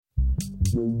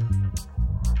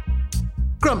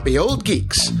Grumpy Old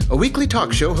Geeks, a weekly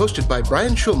talk show hosted by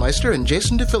Brian Schulmeister and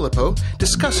Jason DeFilippo,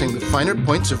 discussing the finer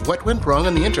points of what went wrong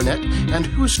on the internet and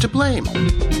who's to blame.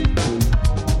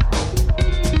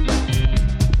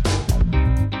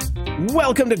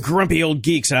 Welcome to Grumpy Old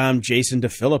Geeks. I'm Jason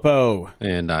DeFilippo.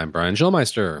 And I'm Brian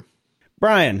Schulmeister.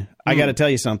 Brian, I got to tell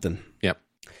you something. Yep.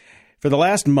 For the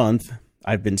last month,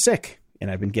 I've been sick,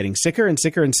 and I've been getting sicker and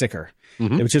sicker and sicker,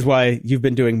 which is why you've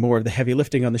been doing more of the heavy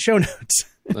lifting on the show notes.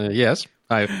 Yes.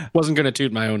 I wasn't going to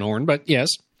toot my own horn, but yes.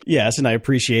 Yes, and I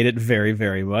appreciate it very,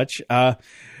 very much.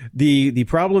 The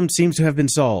problem seems to have been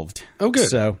solved. Oh, good.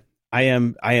 So I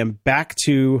am back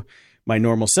to my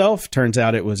normal self. Turns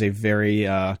out it was a very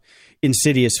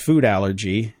insidious food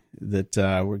allergy that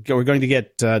we're going to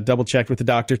get double checked with the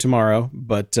doctor tomorrow.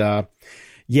 But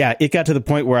yeah, it got to the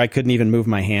point where I couldn't even move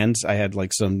my hands. I had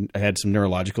some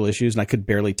neurological issues, and I could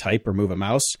barely type or move a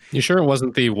mouse. You sure it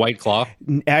wasn't the White Claw?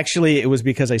 Actually, it was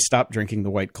because I stopped drinking the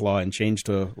White Claw and changed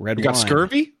to red wine. You got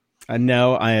scurvy?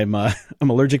 No, I'm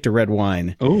allergic to red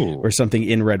wine. Oh, or something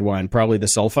in red wine, probably the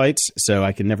sulfites. So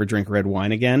I can never drink red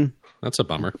wine again. That's a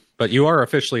bummer. But you are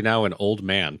officially now an old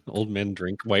man. Old men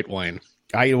drink white wine.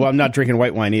 I'm not drinking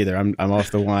white wine either. I'm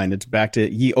off the wine. It's back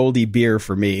to ye oldie beer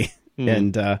for me.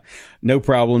 And no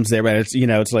problems there. But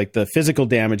it's like the physical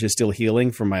damage is still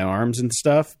healing from my arms and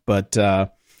stuff. But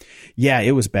yeah,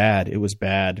 it was bad. It was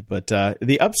bad. But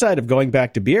the upside of going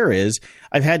back to beer is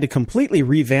I've had to completely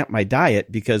revamp my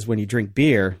diet, because when you drink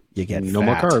beer, you get no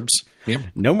fat. more carbs. Yep.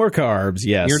 No more carbs.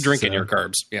 Yes. You're drinking your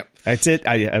carbs. Yep. That's it.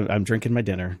 I'm drinking my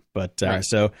dinner. But right.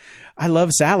 So I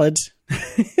love salads.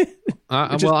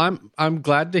 Well, I'm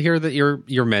glad to hear that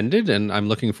you're mended, and I'm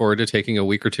looking forward to taking a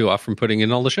week or two off from putting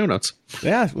in all the show notes.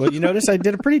 Yeah. Well, you notice I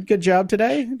did a pretty good job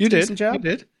today. You did.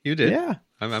 You did. Yeah.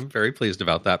 I'm very pleased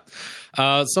about that.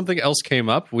 Something else came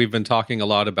up. We've been talking a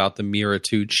lot about the Mira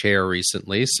 2 chair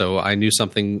recently, so I knew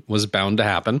something was bound to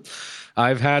happen.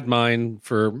 I've had mine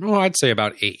for, I'd say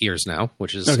about 8 years now,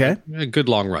 which is a good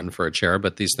long run for a chair,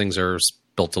 but these things are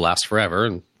built to last forever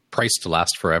and priced to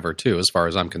last forever too, as far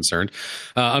as I'm concerned.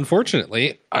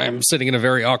 Unfortunately, I'm sitting in a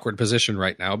very awkward position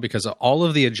right now because all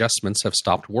of the adjustments have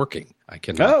stopped working. I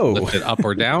cannot lift it up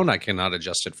or down. I cannot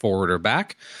adjust it forward or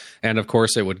back. And of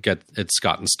course, it's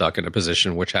gotten stuck in a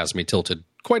position which has me tilted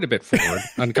quite a bit forward,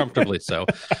 uncomfortably so.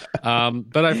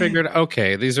 But I figured,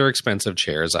 okay, these are expensive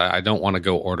chairs. I don't want to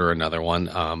go order another one.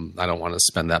 I don't want to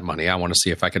spend that money. I want to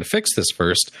see if I can fix this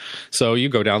first. So you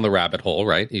go down the rabbit hole,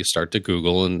 right? You start to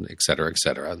Google and et cetera, et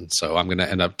cetera. And so I'm going to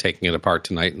end up taking it apart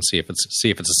tonight and see if it's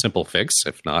a simple fix.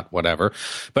 If not, whatever.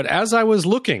 But as I was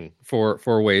looking for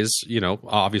ways,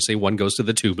 obviously one goes to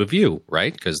the tube of you,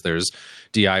 right? Because there's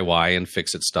DIY and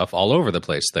fix-it stuff all over the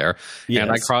place there. Yes.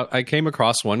 And I came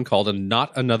across one called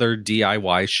Not Another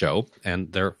DIY Show,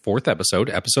 and their fourth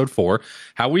episode 4,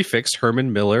 How We Fixed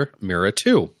Herman Miller Mira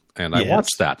 2. And I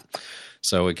watched that.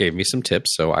 So it gave me some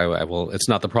tips. So I will. It's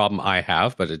not the problem I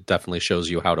have, but it definitely shows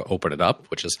you how to open it up,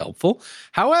 which is helpful.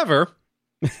 However,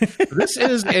 this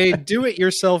is a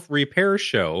do-it-yourself repair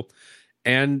show,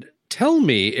 and tell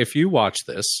me if you watch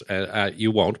this.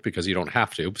 You won't, because you don't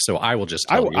have to. So I will just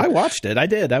tell you. I watched it. I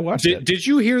did. I watched it. Did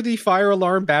you hear the fire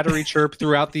alarm battery chirp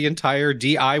throughout the entire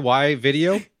DIY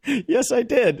video? Yes, I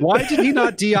did. Why did he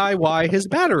not DIY his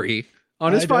battery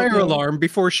on his fire alarm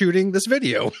before shooting this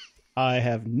video? I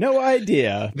have no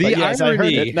idea. The irony. I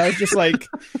heard it, and I was just like,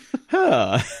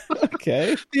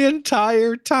 okay. The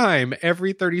entire time,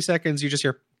 every 30 seconds, you just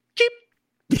hear, keep.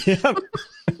 Yep.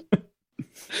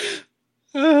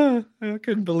 I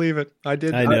couldn't believe it. I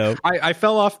did. I know. I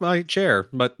fell off my chair,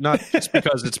 but not just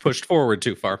because it's pushed forward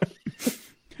too far.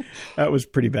 That was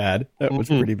pretty bad. That was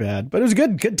pretty bad. But it was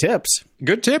good tips.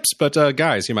 Good tips, but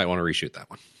guys, you might want to reshoot that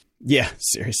one. Yeah,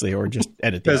 seriously, or just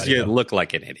edit the because audio. You look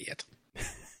like an idiot.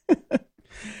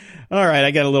 All right,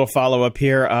 I got a little follow-up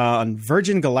here on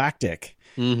Virgin Galactic.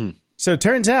 Mm-hmm. So it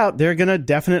turns out they're going to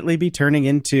definitely be turning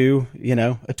into,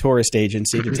 a tourist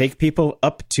agency to take people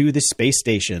up to the space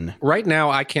station. Right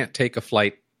now, I can't take a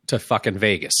flight to fucking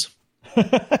Vegas.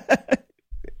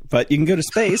 But you can go to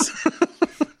space.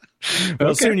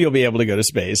 Well, soon you'll be able to go to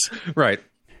space. Right.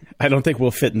 I don't think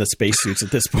we'll fit in the spacesuits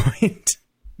at this point.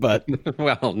 But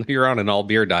well, you're on an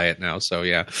all-beer diet now, so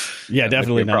yeah. Yeah,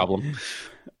 definitely not. Problem.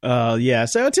 Yeah,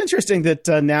 so it's interesting that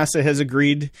NASA has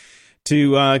agreed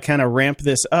to kind of ramp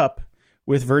this up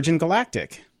with Virgin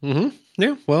Galactic. Mm-hmm.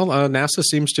 Yeah, well, NASA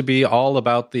seems to be all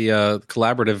about the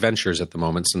collaborative ventures at the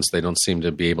moment, since they don't seem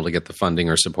to be able to get the funding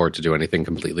or support to do anything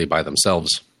completely by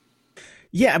themselves.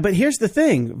 Yeah, but here's the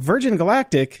thing. Virgin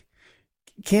Galactic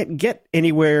can't get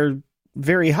anywhere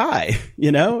very high,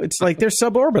 It's like they're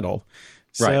suborbital.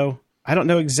 So, I don't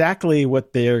know exactly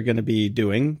what they're going to be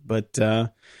doing, but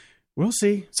we'll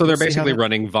see. So they're We'll see basically how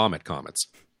running vomit comets.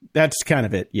 That's kind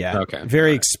of it. Yeah. Okay.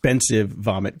 Very expensive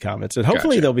vomit comets, and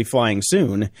hopefully Gotcha. they'll be flying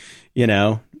soon.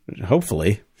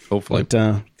 Hopefully. Hopefully.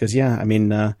 But because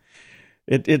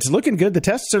it's looking good. The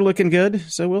tests are looking good,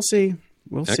 so we'll see.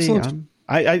 We'll Excellent. see.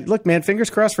 I look, man. Fingers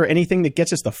crossed for anything that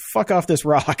gets us the fuck off this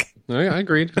rock. I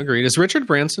agreed. Is Richard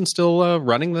Branson still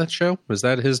running that show? Is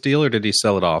that his deal, or did he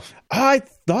sell it off? I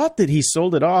thought that he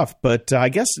sold it off, but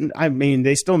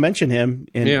they still mention him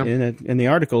in the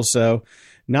article, so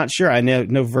not sure. I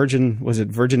know Virgin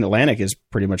Atlantic is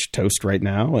pretty much toast right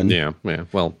now, and Yeah.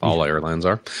 Well, all airlines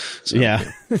are. So,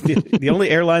 yeah, the only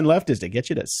airline left is to get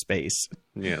you to space.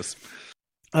 Yes.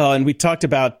 Oh, and we talked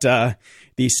about the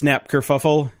Snap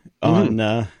kerfuffle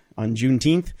on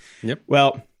Juneteenth. Yep.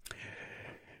 Well,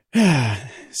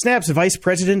 Snap's vice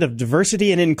president of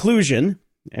diversity and inclusion.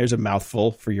 There's a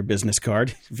mouthful for your business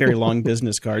card. Very long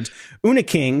business cards. Una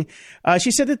King.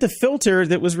 She said that the filter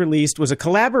that was released was a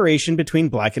collaboration between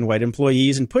black and white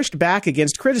employees and pushed back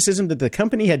against criticism that the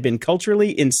company had been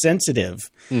culturally insensitive.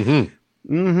 Yep.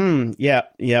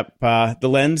 The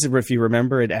lens, if you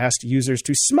remember, it asked users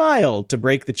to smile to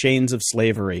break the chains of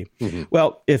slavery.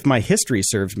 Well, if my history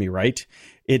serves me right,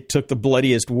 it took the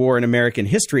bloodiest war in American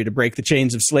history to break the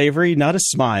chains of slavery, not a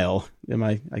smile.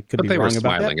 I could But be they were wrong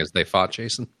about smiling that. as they fought,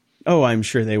 Jason. Oh, I'm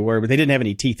sure they were, but they didn't have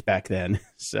any teeth back then.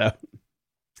 So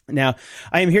now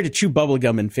I am here to chew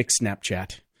bubblegum and fix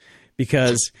Snapchat.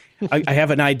 Because I have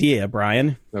an idea,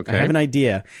 Brian. Okay. I have an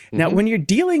idea. Now, when you're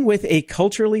dealing with a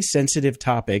culturally sensitive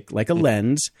topic like a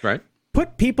lens, Right.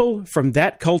 put people from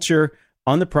that culture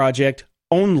on the project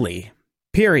only.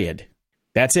 Period.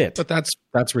 That's it. But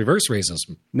that's reverse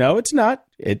racism. No, it's not.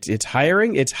 It's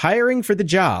hiring. It's hiring for the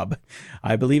job.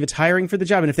 I believe it's hiring for the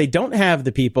job. And if they don't have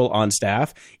the people on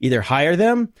staff, either hire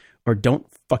them or don't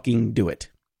fucking do it.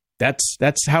 That's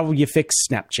how you fix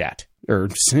Snapchat. Or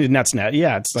not Snap.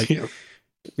 Yeah, it's like...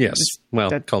 Yes.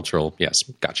 Well, cultural. Yes.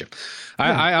 Gotcha.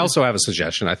 I also have a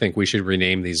suggestion. I think we should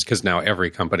rename these because now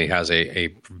every company has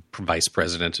a vice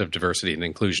president of diversity and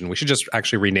inclusion. We should just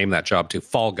actually rename that job to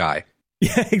Fall Guy.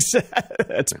 Yeah, exactly.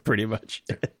 That's pretty much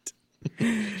it.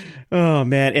 Oh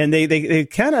man, and they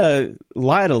kind of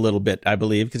lied a little bit, I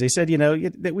believe, because they said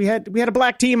that we had a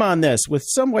black team on this with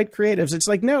some white creatives. It's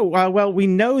like no, well we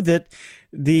know that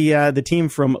the team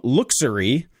from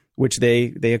Luxury, which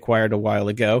they acquired a while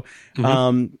ago,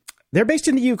 they're based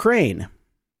in the Ukraine,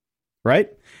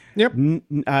 right? Yep, I don't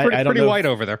pretty know, white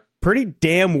over there. Pretty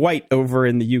damn white over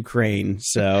in the Ukraine.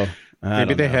 So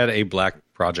maybe they had a black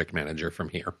project manager from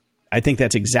here. I think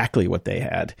that's exactly what they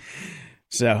had.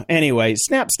 So anyway,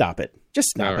 Snap, stop it. Just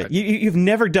stop it. You've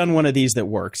never done one of these that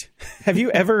worked. Have you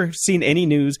ever seen any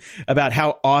news about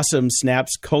how awesome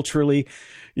Snap's culturally,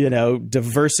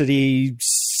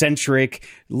 diversity-centric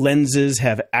lenses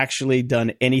have actually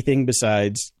done anything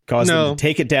besides cause them to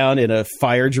take it down in a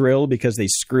fire drill because they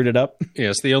screwed it up?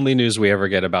 Yes, the only news we ever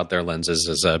get about their lenses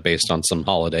is based on some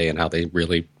holiday and how they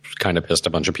really kind of pissed a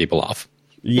bunch of people off.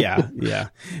 Yeah.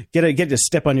 Get to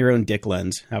step on your own dick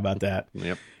lens. How about that?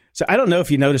 Yep. So I don't know if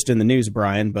you noticed in the news,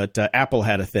 Brian, but Apple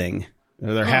had a thing.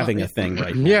 They're having a thing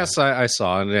right now. Yes, I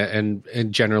saw, and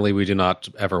generally we do not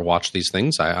ever watch these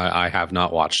things. I have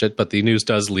not watched it, but the news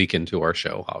does leak into our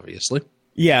show, obviously.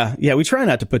 Yeah, we try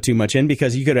not to put too much in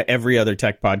because you go to every other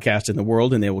tech podcast in the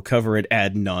world and they will cover it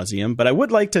ad nauseum. But I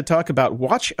would like to talk about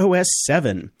WatchOS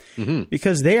 7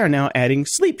 because they are now adding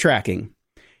sleep tracking.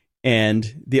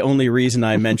 And the only reason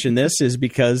I mention this is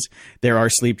because there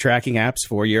are sleep tracking apps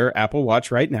for your Apple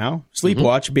Watch right now.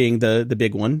 Sleepwatch being the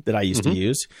big one that I used to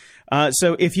use.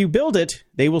 So if you build it,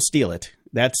 they will steal it.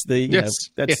 That's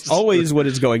always what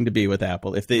it's going to be with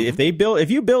Apple. If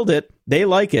you build it, they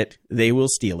like it, they will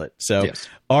steal it. So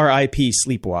RIP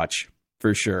Sleepwatch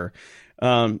for sure.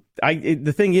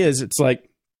 The thing is, it's like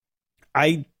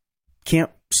I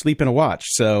can't sleep in a watch.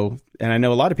 So, and I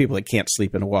know a lot of people that can't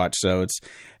sleep in a watch. So it's,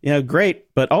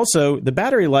 great. But also the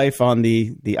battery life on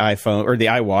the iPhone or the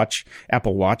iWatch,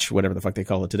 Apple Watch, whatever the fuck they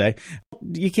call it today,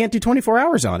 you can't do 24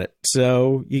 hours on it.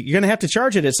 So you're going to have to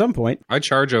charge it at some point. I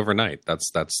charge overnight.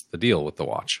 That's the deal with the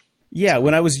watch. Yeah.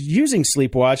 When I was using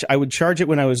Sleepwatch, I would charge it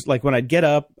when I'd get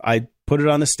up, I'd put it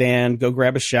on the stand, go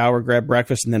grab a shower, grab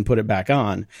breakfast, and then put it back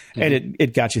on. And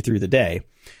it got you through the day.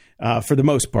 For the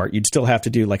most part, you'd still have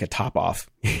to do like a top off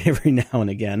every now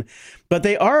and again. But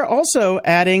they are also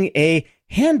adding a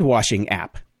hand washing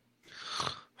app.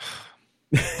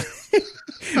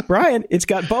 Brian, it's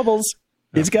got bubbles.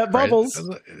 It's got bubbles.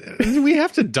 We we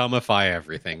have to dumbify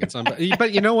everything?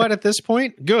 But you know what? At this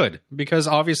point, good, because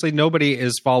obviously nobody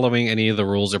is following any of the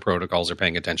rules or protocols or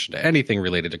paying attention to anything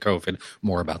related to COVID.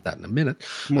 More about that in a minute.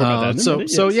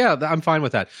 So yeah, I'm fine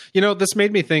with that. You know, this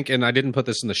made me think, and I didn't put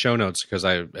this in the show notes because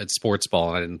it's sports ball,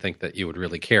 and I didn't think that you would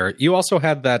really care. You also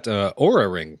had that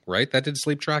Oura ring, right? That did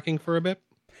sleep tracking for a bit.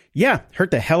 Yeah,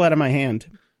 hurt the hell out of my hand.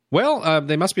 Well,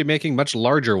 they must be making much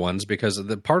larger ones, because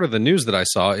the part of the news that I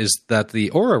saw is that the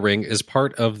Oura Ring is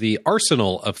part of the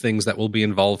arsenal of things that will be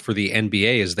involved for the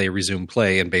NBA as they resume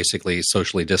play and basically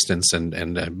socially distance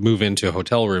and move into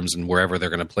hotel rooms and wherever they're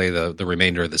going to play the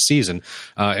remainder of the season.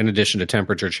 In addition to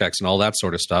temperature checks and all that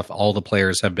sort of stuff, all the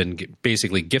players have been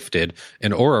basically gifted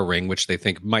an Oura Ring, which they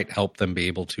think might help them be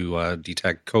able to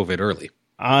detect COVID early.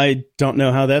 I don't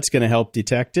know how that's going to help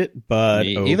detect it, but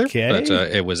Me either, but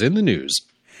it was in the news.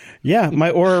 Yeah,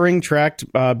 my Oura Ring tracked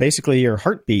basically your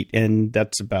heartbeat, and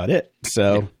that's about it.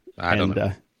 So I don't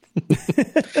know.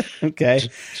 Okay,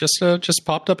 just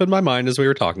popped up in my mind as we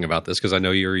were talking about this, because I know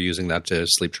you were using that to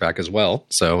sleep track as well.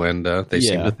 So, and they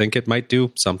seem to think it might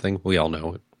do something. We all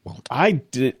know it won't. I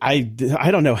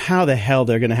don't know how the hell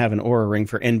they're going to have an Oura Ring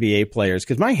for NBA players,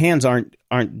 because my hands aren't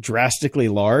drastically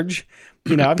large.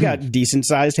 You know, I've got decent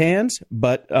sized hands,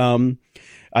 but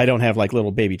I don't have like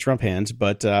little baby Trump hands.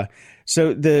 But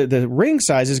so the ring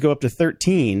sizes go up to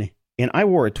 13, and I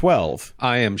wore a 12.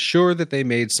 I am sure that they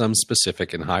made some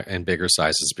specific and bigger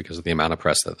sizes because of the amount of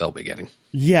press that they'll be getting.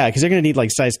 Yeah, because they're going to need like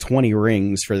size 20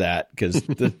 rings for that, because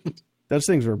those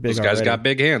things were big. Those guys got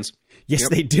big hands. Yes,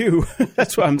 they do.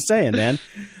 That's what I'm saying, man.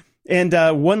 And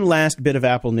one last bit of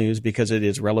Apple news, because it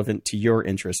is relevant to your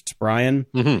interests, Brian.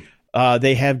 Mm-hmm.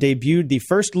 They have debuted the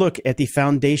first look at the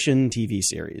Foundation TV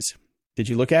series. Did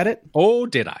you look at it? Oh,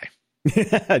 did I?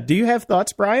 Do you have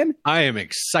thoughts, Brian? I am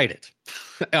excited.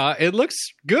 It looks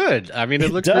good. I mean,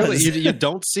 it looks really, you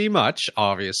don't see much,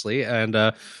 obviously. And,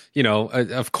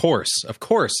 of course,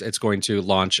 it's going to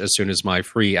launch as soon as my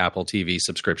free Apple TV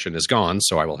subscription is gone.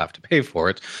 So I will have to pay for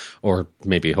it, or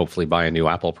maybe hopefully buy a new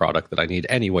Apple product that I need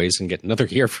anyways and get another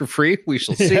year for free. We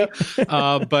shall see. Yep.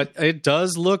 But it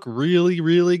does look really,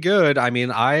 really good. I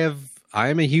mean, I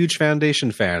am a huge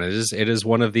Foundation fan. It is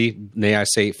one of the, may I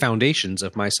say, foundations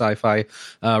of my sci-fi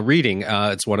reading.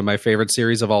 It's one of my favorite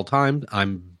series of all time.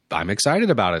 I'm excited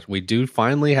about it. We do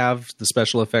finally have the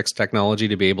special effects technology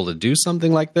to be able to do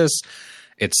something like this.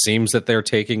 It seems that they're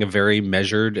taking a very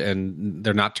measured, and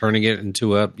they're not turning it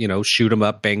into a, shoot 'em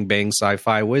up, bang bang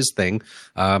sci-fi whiz thing.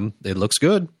 It looks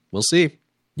good. We'll see.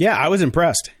 Yeah, I was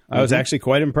impressed. I was actually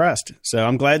quite impressed. So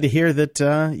I'm glad to hear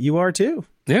that you are too.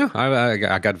 Yeah,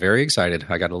 I got very excited.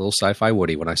 I got a little sci-fi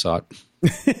Woody when I saw it.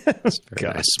 It's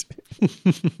very nice.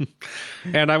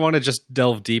 And I want to just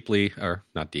delve quickly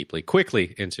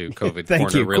into COVID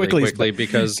corner really quickly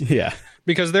because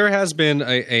there has been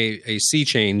a sea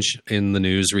change in the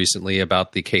news recently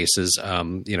about the cases.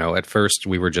 At first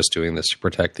we were just doing this to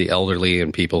protect the elderly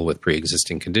and people with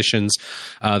pre-existing conditions.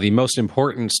 The most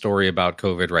important story about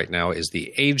COVID right now is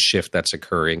the age shift that's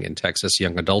occurring in Texas.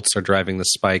 Young adults are driving the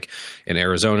spike. In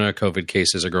Arizona, COVID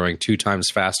cases are growing 2 times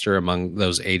faster among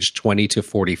those aged 20 to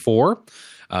 44.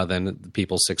 Than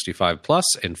people 65 plus.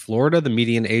 In Florida, the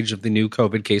median age of the new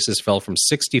COVID cases fell from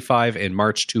 65 in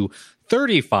March to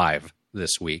 35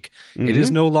 this week. Mm-hmm. It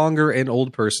is no longer an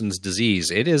old person's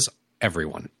disease. It is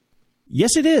everyone.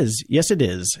 Yes, it is. Yes, it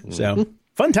is. Mm-hmm. So,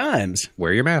 fun times.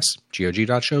 Wear your mask.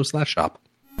 GOG.show/shop.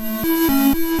 In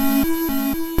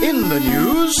the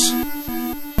news...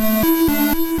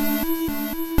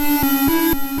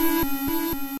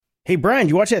 Hey, Brian,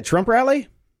 you watch that Trump rally?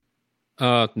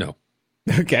 No.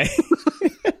 Okay.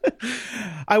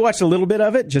 I watched a little bit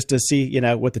of it just to see,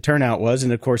 what the turnout was.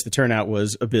 And of course, the turnout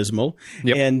was abysmal.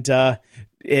 Yep.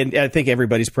 And I think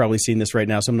everybody's probably seen this right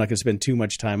now, so I'm not going to spend too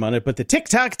much time on it. But the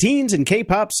TikTok teens and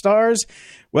K-pop stars,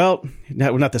 well,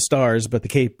 not the stars, but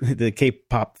the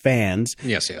K-pop fans,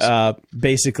 yes,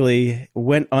 basically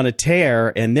went on a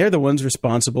tear, and they're the ones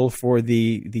responsible for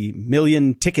the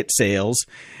million ticket sales.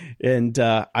 And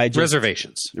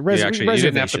reservations. You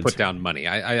didn't have to put down money.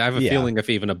 I have a feeling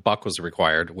if even $1 was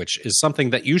required, which is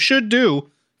something that you should do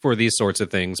for these sorts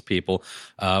of things, people,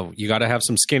 you got to have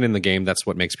some skin in the game. That's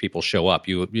what makes people show up.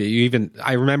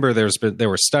 I remember there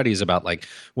were studies about like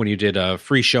when you did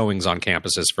free showings on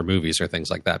campuses for movies or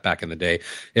things like that back in the day.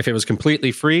 If it was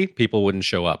completely free, people wouldn't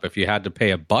show up. If you had to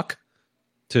pay $1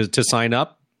 to sign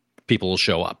up, people will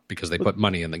show up because they put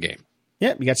money in the game.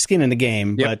 Yeah, you got skin in the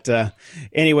game. Yep. But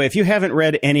anyway, if you haven't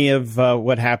read any of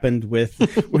what happened with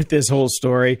this whole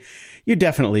story, you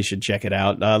definitely should check it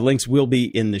out. Links will be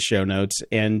in the show notes.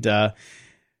 And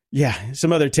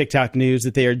some other TikTok news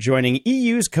that they are joining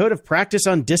EU's Code of Practice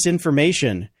on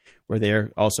Disinformation, where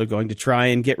they're also going to try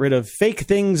and get rid of fake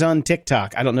things on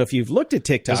TikTok. I don't know if you've looked at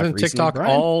TikTok Isn't recently, TikTok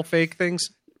Brian. all fake things?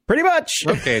 Pretty much.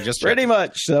 Okay, just pretty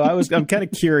much. So I'm kind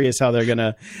of curious how they're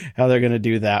gonna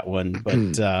do that one.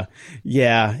 But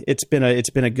yeah, it's been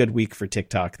a good week for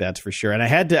TikTok, that's for sure. And I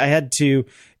had to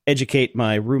educate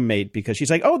my roommate because she's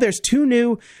like, oh, there's two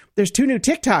new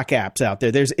TikTok apps out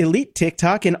there. There's Elite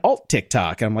TikTok and Alt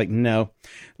TikTok. I'm like, no,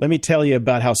 let me tell you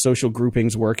about how social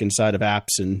groupings work inside of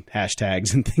apps and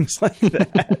hashtags and things like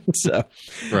that. So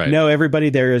right. No,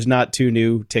 everybody, there is not two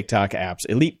new TikTok apps,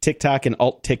 Elite TikTok and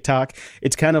Alt TikTok.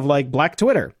 It's kind of like Black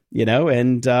Twitter,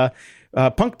 and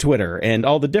Punk Twitter and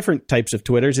all the different types of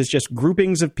Twitters. It's just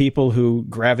groupings of people who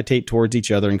gravitate towards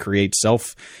each other and create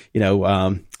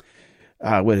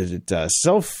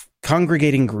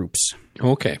self-congregating groups.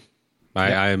 Okay.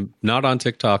 I'm not on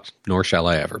TikTok, nor shall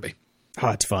I ever be. Oh,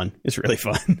 it's fun. It's really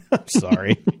fun. I'm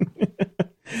sorry.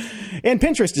 And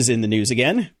Pinterest is in the news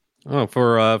again. Oh,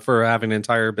 for having an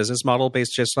entire business model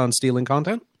based just on stealing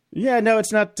content? Yeah, no,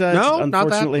 it's not. No,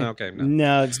 unfortunately, not that? Okay,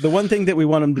 no, it's the one thing that we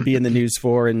want them to be in the news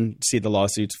for and see the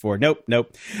lawsuits for. Nope.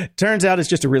 Turns out it's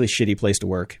just a really shitty place to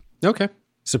work. Okay.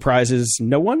 Surprises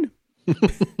no one.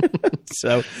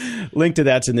 So link to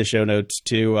that's in the show notes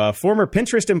too. Former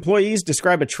Pinterest employees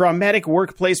describe a traumatic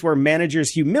workplace where managers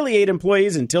humiliate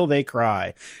employees until they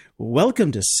cry.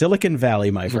 Welcome to Silicon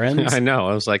Valley, my friends. I know.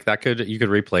 I was like, you could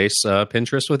replace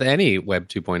Pinterest with any Web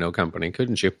 2.0 company,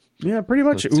 couldn't you? Yeah, pretty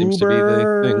much. That seems to be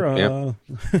Uber, the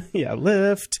thing. yeah,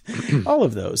 Lyft, all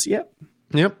of those. Yep.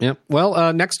 Well,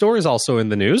 Nextdoor is also in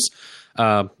the news.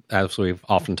 As we've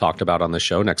often talked about on the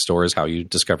show, Nextdoor is how you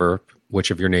discover which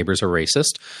of your neighbors are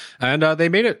racist. And they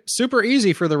made it super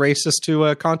easy for the racist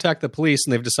to contact the police,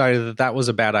 and they've decided that was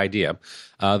a bad idea.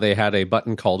 They had a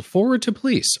button called Forward to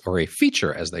Police, or a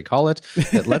feature, as they call it,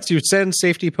 that lets you send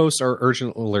safety posts or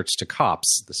urgent alerts to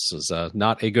cops. This is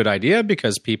not a good idea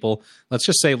because people, let's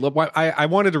just say, I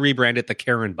wanted to rebrand it the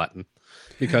Karen button.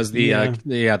 Because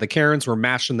the Karens were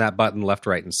mashing that button left,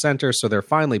 right, and center, so they're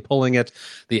finally pulling it.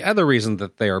 The other reason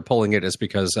that they are pulling it is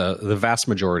because the vast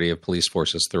majority of police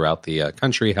forces throughout the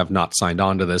country have not signed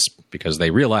on to this because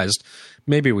they realized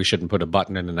maybe we shouldn't put a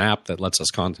button in an app that lets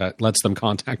them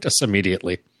contact us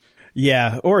immediately.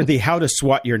 Yeah, or the "How to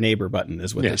Swat Your Neighbor" button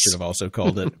is what they should have also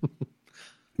called it.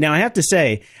 Now, I have to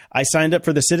say, I signed up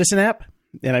for the Citizen app,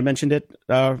 and I mentioned it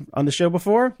on the show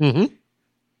before. Mm-hmm.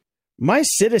 My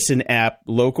Citizen app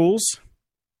locals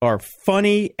are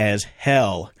funny as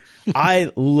hell.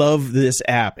 I love this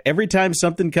app. Every time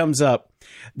something comes up,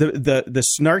 the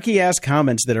snarky ass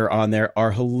comments that are on there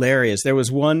are hilarious. There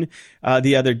was one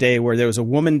the other day where there was a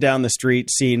woman down the street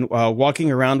seen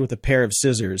walking around with a pair of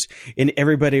scissors, and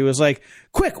everybody was like,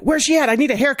 "Quick, where's she at? I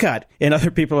need a haircut." And other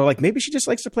people are like, "Maybe she just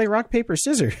likes to play rock, paper,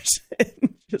 scissors."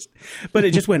 But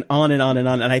it just went on and on and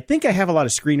on. And I think I have a lot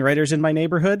of screenwriters in my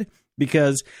neighborhood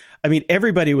because, I mean,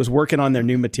 everybody was working on their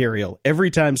new material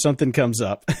every time something comes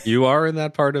up. You are in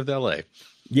that part of LA.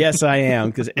 Yes, I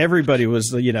am, because everybody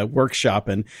was,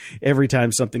 workshopping every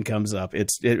time something comes up.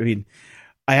 I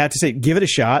have to say, give it a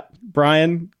shot,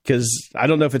 Brian, because I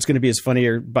don't know if it's going to be as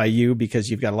funny by you because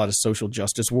you've got a lot of social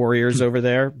justice warriors over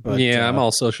there. But yeah, I'm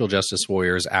all social justice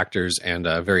warriors, actors, and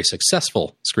very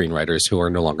successful screenwriters who are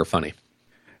no longer funny.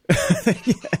 Yeah,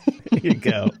 there you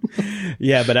go.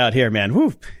 Yeah, but out here,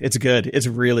 man, it's good. It's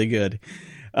really good.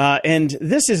 And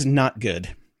this is not good.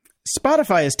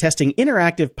 Spotify is testing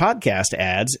interactive podcast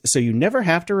ads so you never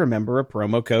have to remember a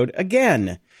promo code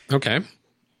again. Okay.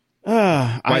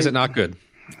 Why is it not good?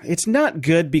 It's not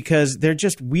good because they're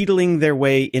just wheedling their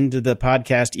way into the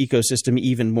podcast ecosystem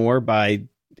even more by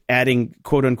adding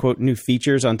quote unquote new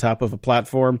features on top of a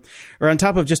platform or on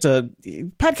top of just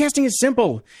podcasting is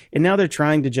simple. And now they're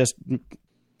trying to just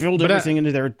build everything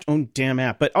into their own damn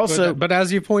app. But also, but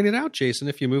as you pointed out, Jason,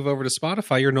 if you move over to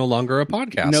Spotify, you're no longer a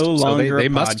podcast. No longer they a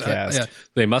podcast.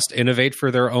 They must innovate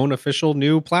for their own official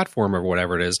new platform or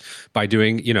whatever it is by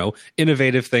doing,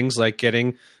 innovative things like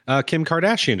getting Kim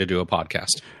Kardashian to do a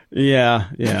podcast. Yeah.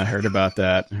 I heard about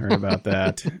that.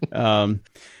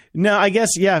 No, I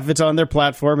guess, if it's on their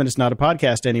platform and it's not a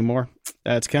podcast anymore,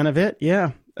 that's kind of it.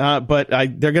 Yeah. But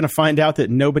they're going to find out that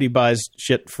nobody buys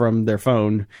shit from their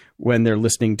phone when they're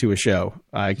listening to a show.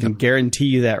 I can guarantee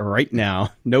you that right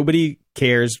now. Nobody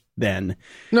cares then.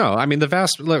 No, I mean,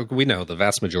 we know the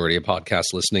vast majority of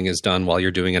podcast listening is done while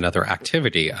you're doing another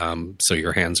activity. So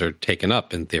your hands are taken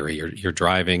up in theory. You're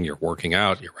driving, you're working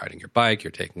out, you're riding your bike,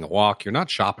 you're taking a walk, you're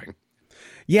not shopping.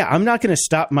 Yeah, I'm not going to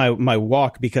stop my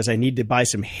walk because I need to buy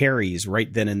some Harry's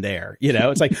right then and there.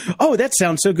 It's like, oh, that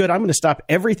sounds so good. I'm going to stop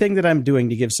everything that I'm doing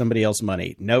to give somebody else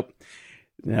money. Nope.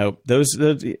 No, those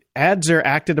ads are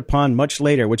acted upon much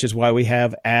later, which is why we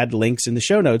have ad links in the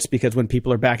show notes, because when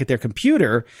people are back at their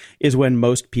computer is when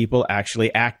most people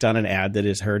actually act on an ad that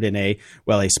is heard in a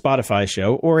Spotify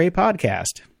show or a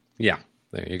podcast. Yeah,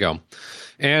 there you go.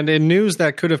 And in news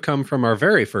that could have come from our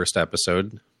very first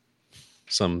episode,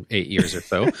 some 8 years or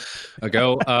so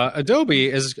ago, Adobe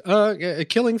is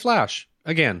killing Flash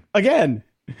again.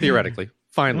 Theoretically.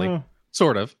 Finally.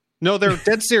 Sort of. No, they're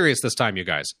dead serious this time, you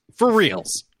guys. For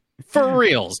reals. For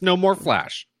reals. No more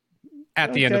Flash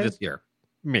at the end of this year.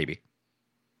 Maybe.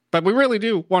 But we really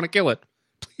do want to kill it.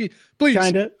 Please.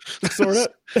 Kind of. Sort of.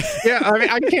 Yeah, I mean,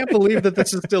 I can't believe that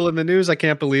this is still in the news. I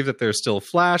can't believe that there's still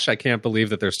Flash. I can't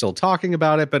believe that they're still talking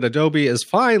about it. But Adobe is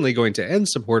finally going to end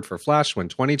support for Flash when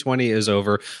 2020 is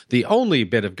over. The only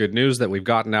bit of good news that we've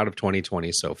gotten out of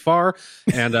 2020 so far.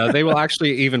 And they will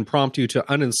actually even prompt you to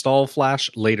uninstall Flash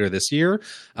later this year.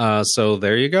 So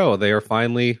there you go. They are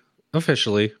finally,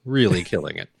 officially, really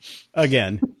killing it.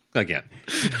 Again.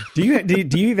 Do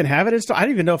you even have it installed? I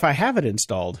don't even know if I have it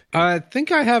installed. I think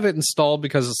I have it installed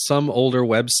because some older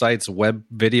websites, web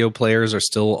video players are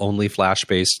still only Flash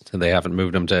based, and they haven't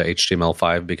moved them to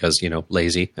HTML5 because,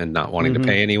 lazy and not wanting to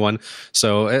pay anyone.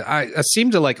 So I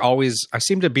seem to be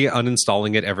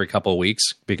uninstalling it every couple of weeks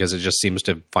because it just seems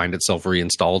to find itself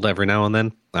reinstalled every now and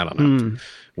then. I don't know.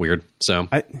 Weird. So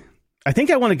I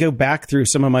think I want to go back through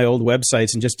some of my old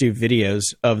websites and just do videos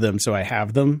of them so I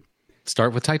have them.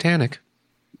 Start with Titanic.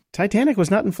 Titanic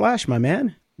was not in Flash, my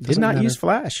man. Did not use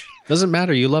Flash. Doesn't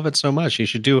matter. You love it so much. You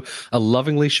should do a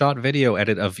lovingly shot video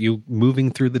edit of you moving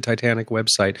through the Titanic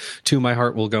website to My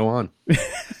Heart Will Go On.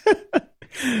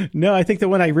 No, I think the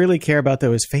one I really care about,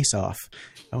 though, is Face Off.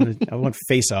 I want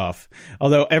Face Off.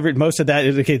 Although most of that,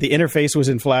 the interface was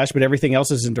in Flash, but everything else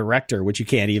is in Director, which you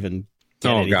can't even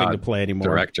get anything to play anymore.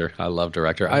 Director. I love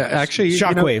Director. I actually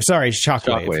Shockwave.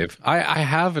 Shockwave. I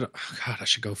have it. Oh God, I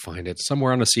should go find it.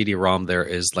 Somewhere on a CD-ROM there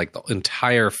is like the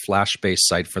entire Flash-based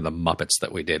site for the Muppets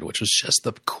that we did, which was just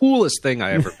the coolest thing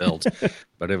I ever built.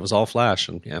 But it was all Flash,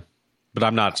 and But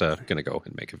I'm not going to go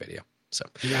and make a video. So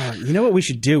you know what we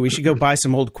should do? We should go buy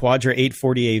some old Quadra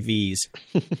 840 AVs,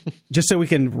 just so we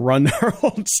can run our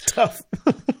old stuff.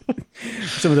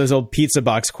 Some of those old pizza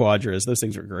box Quadras. Those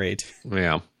things were great.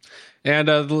 Yeah. And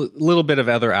a little bit of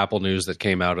other Apple news that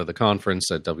came out of the conference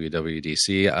at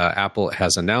WWDC. Apple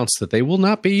has announced that they will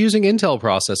not be using Intel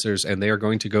processors, and they are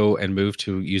going to go and move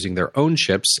to using their own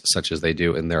chips, such as they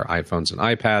do in their iPhones and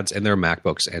iPads and their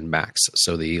MacBooks and Macs.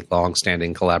 So the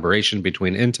long-standing collaboration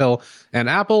between Intel and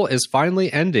Apple is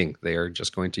finally ending. They are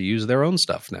just going to use their own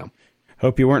stuff now.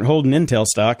 Hope you weren't holding Intel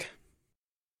stock.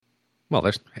 Well,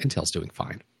 Intel's doing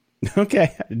fine.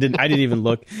 Okay, I didn't even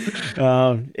look.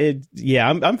 I'm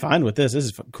fine with this. This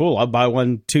is cool. I'll buy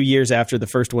one 2 years after the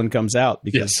first one comes out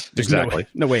because there's no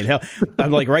way in hell.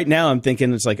 I'm like right now. I'm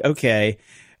thinking it's like okay,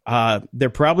 they're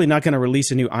probably not going to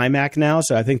release a new iMac now.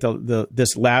 So I think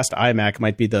this last iMac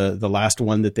might be the last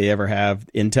one that they ever have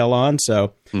Intel on.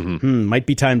 So might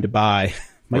be time to buy.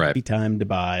 Be time to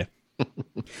buy.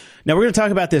 Now, we're going to talk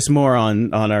about this more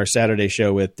on our Saturday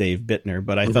show with Dave Bittner,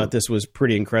 but I thought this was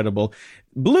pretty incredible.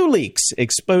 BlueLeaks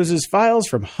exposes files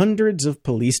from hundreds of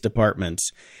police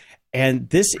departments. And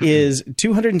this is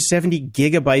 270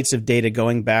 gigabytes of data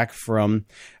going back from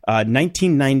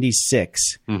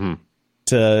 1996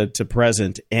 to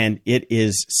present. And it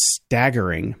is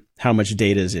staggering how much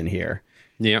data is in here.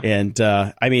 Yeah. And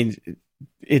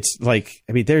it's like,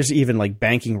 there's even like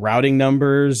banking routing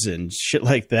numbers and shit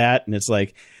like that. And it's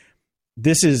like,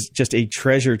 this is just a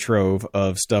treasure trove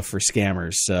of stuff for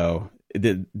scammers. So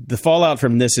the fallout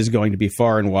from this is going to be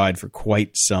far and wide for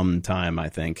quite some time, I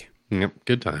think. Yep.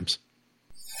 Good times.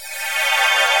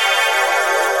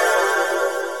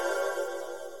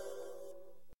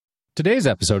 Today's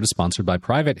episode is sponsored by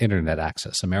Private Internet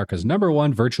Access, America's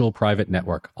 #1 virtual private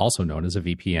network, also known as a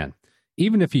VPN.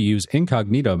 Even if you use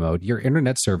incognito mode, your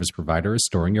internet service provider is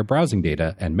storing your browsing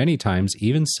data and many times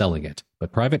even selling it.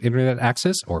 But Private Internet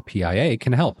Access, or PIA,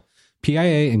 can help.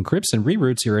 PIA encrypts and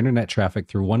reroutes your internet traffic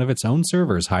through one of its own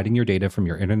servers, hiding your data from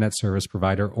your internet service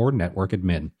provider or network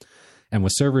admin. And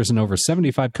with servers in over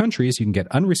 75 countries, you can get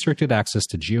unrestricted access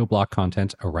to geo-block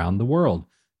content around the world.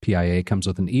 PIA comes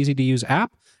with an easy-to-use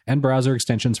app and browser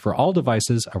extensions for all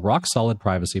devices, a rock-solid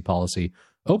privacy policy,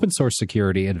 open-source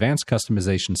security, advanced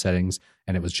customization settings,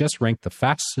 and it was just ranked the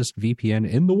fastest VPN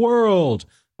in the world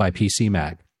by PC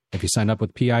Mag. If you sign up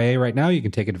with PIA right now, you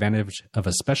can take advantage of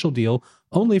a special deal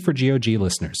only for GOG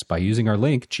listeners. By using our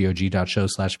link,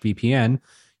 gog.show/VPN,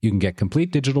 you can get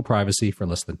complete digital privacy for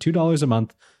less than $2 a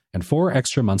month and 4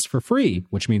 extra months for free,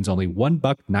 which means only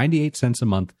 $1.98 a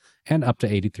month and up to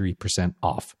 83%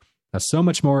 off. That's so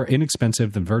much more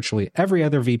inexpensive than virtually every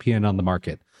other VPN on the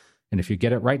market. And if you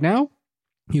get it right now,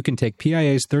 you can take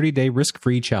PIA's 30-day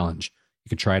risk-free challenge. You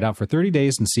can try it out for 30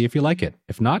 days and see if you like it.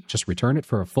 If not, just return it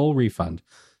for a full refund.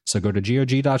 So go to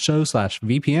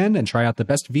gog.show/VPN and try out the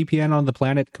best VPN on the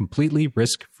planet completely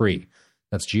risk-free.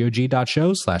 That's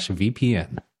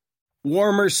gog.show/VPN.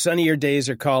 Warmer, sunnier days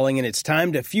are calling, and it's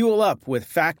time to fuel up with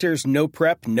Factor's no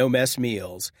prep, no mess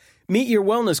meals. Meet your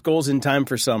wellness goals in time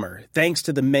for summer, thanks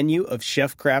to the menu of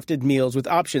chef-crafted meals with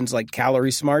options like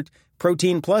Calorie Smart,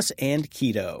 Protein Plus, and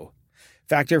Keto.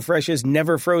 Factor Fresh's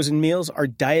never-frozen meals are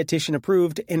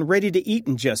dietitian-approved and ready to eat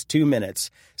in just 2 minutes.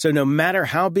 So no matter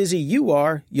how busy you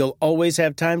are, you'll always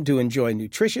have time to enjoy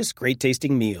nutritious,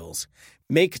 great-tasting meals.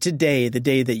 Make today the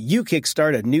day that you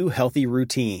kickstart a new healthy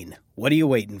routine. What are you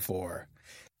waiting for?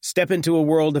 Step into a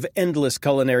world of endless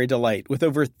culinary delight with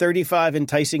over 35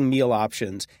 enticing meal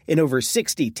options and over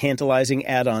 60 tantalizing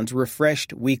add-ons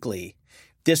refreshed weekly.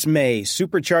 This May,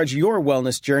 supercharge your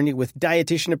wellness journey with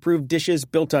dietitian-approved dishes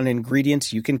built on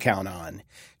ingredients you can count on.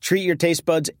 Treat your taste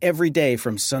buds every day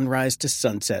from sunrise to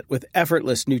sunset with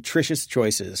effortless, nutritious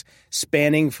choices,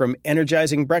 spanning from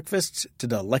energizing breakfasts to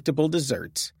delectable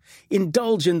desserts.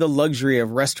 Indulge in the luxury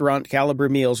of restaurant-caliber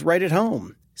meals right at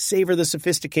home. Savor the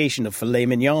sophistication of filet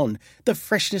mignon, the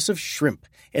freshness of shrimp,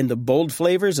 and the bold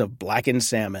flavors of blackened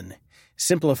salmon.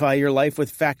 Simplify your life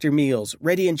with Factor meals,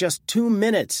 ready in just 2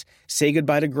 minutes. Say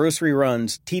goodbye to grocery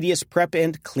runs, tedious prep,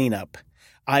 and cleanup.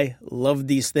 I love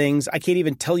these things. I can't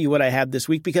even tell you what I had this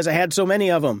week because I had so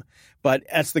many of them. But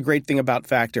that's the great thing about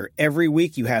Factor. Every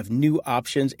week you have new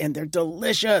options, and they're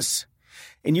delicious.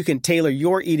 And you can tailor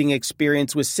your eating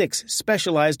experience with 6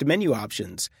 specialized menu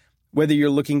options. Whether you're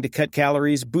looking to cut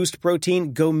calories, boost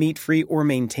protein, go meat-free, or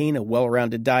maintain a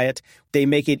well-rounded diet, they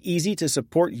make it easy to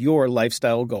support your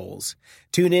lifestyle goals.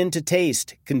 Tune in to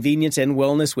taste, convenience, and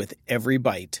wellness with every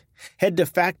bite. Head to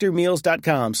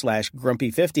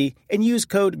factormeals.com/grumpy50 and use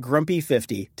code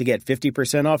grumpy50 to get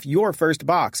 50% off your first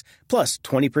box, plus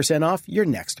 20% off your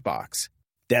next box.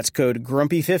 That's code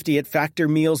grumpy50 at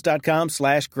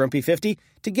factormeals.com/grumpy50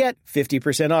 to get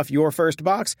 50% off your first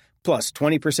box, plus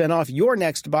 20% off your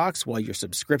next box while your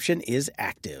subscription is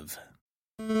active.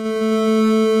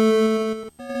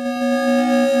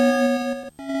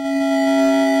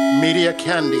 Media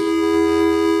Candy.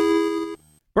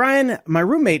 Brian, my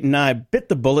roommate and I bit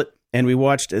the bullet and we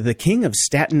watched The King of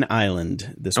Staten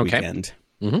Island this weekend.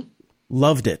 Mm-hmm.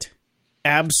 Loved it.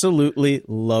 Absolutely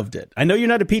loved it. I know you're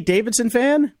not a Pete Davidson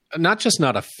fan. Not just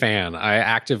not a fan. I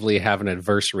actively have an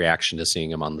adverse reaction to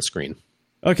seeing him on the screen.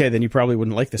 Okay, then you probably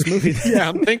wouldn't like this movie. Yeah,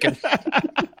 I'm thinking.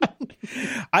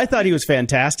 I thought he was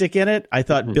fantastic in it. I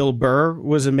thought Bill Burr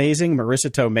was amazing. Marissa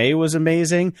Tomei was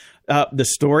amazing. The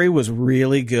story was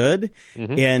really good.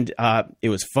 And it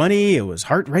was funny. It was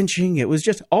heart-wrenching. It was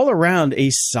just all around a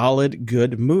solid,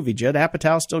 good movie. Judd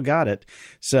Apatow still got it.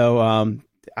 So I'm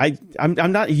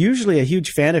not usually a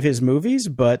huge fan of his movies,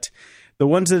 but the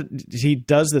ones that he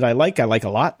does that I like a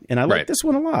lot. And I like this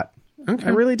one a lot. Okay. I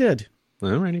really did.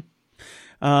 Alrighty.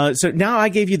 So now I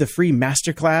gave you the free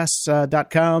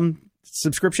masterclass.com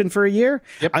subscription for a year.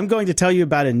 Yep. I'm going to tell you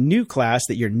about a new class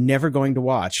that you're never going to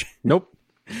watch. Nope.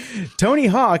 Tony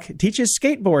Hawk Teaches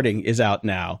Skateboarding is out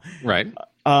now. Right.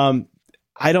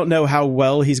 I don't know how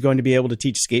well he's going to be able to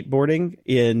teach skateboarding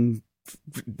in...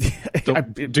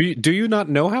 Do you not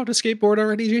know how to skateboard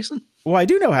already, Jason? Well, I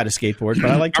do know how to skateboard,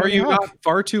 but I like Tony Hawk. Are you not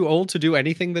far too old to do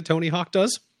anything that Tony Hawk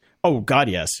does? Oh, God,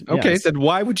 yes. Okay, yes. then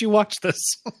why would you watch this?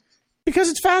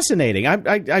 Because it's fascinating.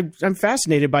 I'm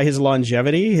fascinated by his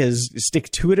longevity, his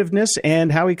stick-to-itiveness,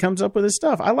 and how he comes up with his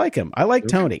stuff. I like him. I like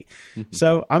Tony.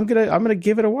 So I'm gonna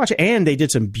give it a watch. And they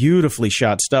did some beautifully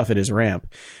shot stuff at his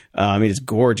ramp. I mean, it's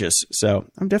gorgeous. So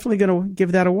I'm definitely gonna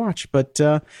give that a watch. But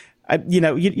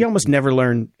you almost never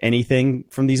learn anything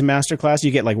from these masterclass.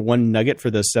 You get like one nugget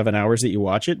for the 7 hours that you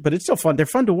watch it, but it's still fun. They're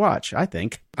fun to watch, I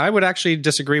think. I would actually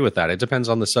disagree with that. It depends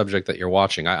on the subject that you're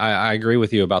watching. I agree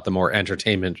with you about the more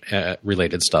entertainment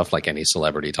related stuff, like any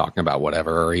celebrity talking about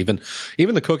whatever, or even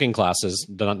the cooking classes,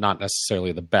 not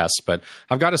necessarily the best. But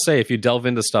I've got to say, if you delve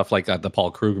into stuff like the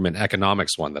Paul Krugman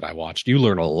economics one that I watched, you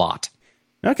learn a lot.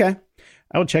 Okay.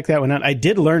 I will check that one out. I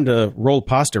did learn to roll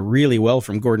pasta really well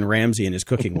from Gordon Ramsay in his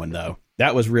cooking one, though.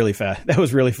 That was really fast. That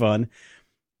was really fun.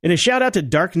 And a shout out to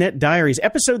Darknet Diaries,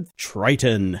 episode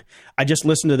Triton. I just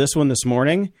listened to this one this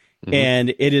morning,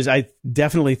 and it is, I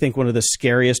definitely think, one of the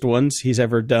scariest ones he's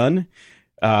ever done.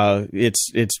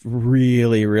 It's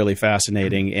really, really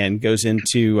fascinating and goes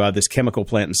into this chemical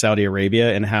plant in Saudi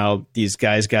Arabia and how these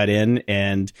guys got in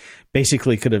and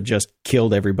basically could have just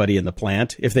killed everybody in the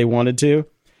plant if they wanted to.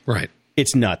 Right.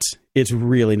 It's nuts. It's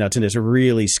really nuts, and it's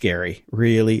really scary.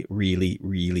 Really, really,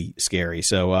 really scary.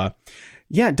 So,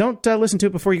 don't listen to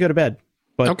it before you go to bed.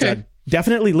 But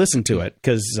definitely listen to it,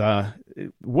 because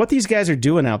what these guys are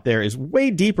doing out there is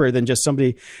way deeper than just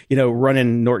somebody,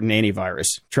 running Norton antivirus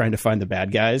trying to find the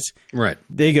bad guys. Right.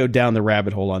 They go down the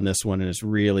rabbit hole on this one, and it's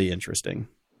really interesting.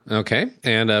 Okay.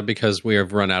 And because we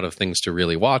have run out of things to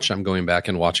really watch, I'm going back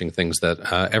and watching things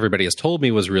that everybody has told me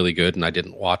was really good and I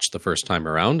didn't watch the first time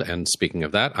around. And speaking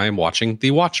of that, I am watching The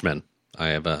Watchmen. I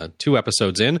have 2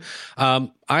 episodes in.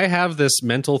 I have this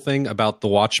mental thing about The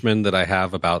Watchmen that I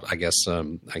have about, I guess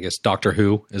Doctor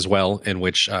Who as well, in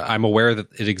which I'm aware that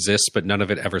it exists, but none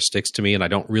of it ever sticks to me, and I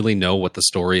don't really know what the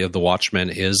story of The Watchmen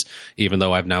is, even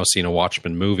though I've now seen a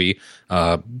Watchmen movie,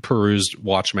 perused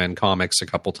Watchmen comics a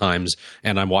couple times,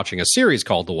 and I'm watching a series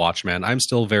called The Watchmen. I'm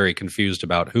still very confused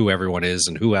about who everyone is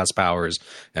and who has powers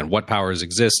and what powers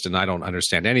exist, and I don't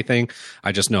understand anything.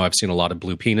 I just know I've seen a lot of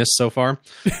blue penis so far.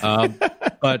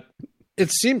 But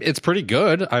it's pretty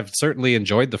good. I've certainly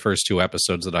enjoyed the first 2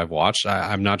 episodes that I've watched.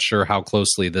 I'm not sure how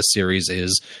closely this series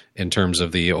is in terms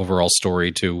of the overall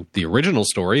story to the original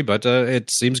story, but it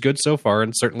seems good so far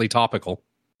and certainly topical.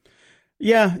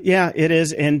 Yeah, it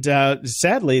is. And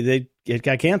sadly, it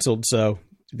got canceled. So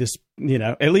this,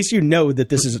 at least that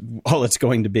this is all it's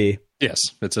going to be. Yes,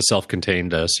 it's a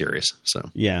self-contained series. So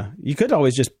yeah, you could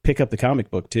always just pick up the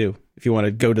comic book too if you want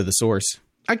to go to the source.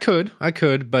 I could,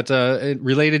 but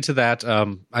related to that,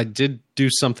 I did do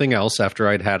something else after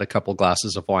I'd had a couple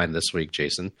glasses of wine this week,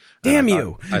 Jason. Damn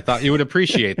you! I thought you would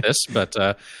appreciate this, but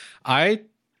I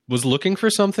was looking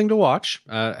for something to watch,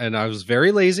 and I was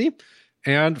very lazy,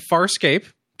 and Farscape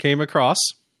came across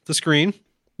the screen.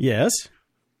 Yes.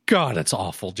 God, it's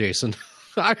awful, Jason.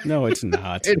 No, it's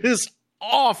not. It is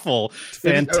awful.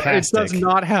 Fantastic. It does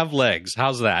not have legs.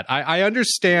 How's that? I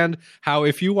understand how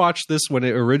if you watched this when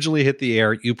it originally hit the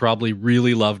air, you probably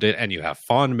really loved it and you have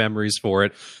fond memories for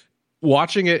it.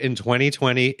 Watching it in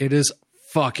 2020, it is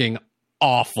fucking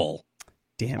awful.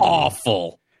 Damn.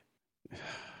 Awful.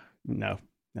 No,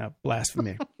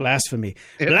 blasphemy. Blasphemy.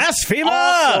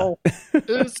 Blasphemer!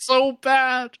 It's so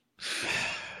bad.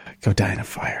 Go die in a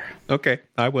fire. Okay,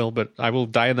 I will, but I will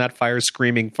die in that fire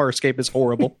screaming, Farscape is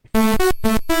horrible.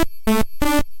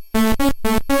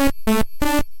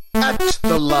 At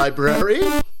the library.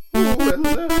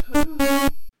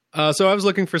 So I was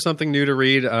looking for something new to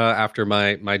read after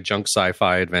my junk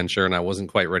sci-fi adventure, and I wasn't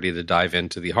quite ready to dive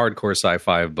into the hardcore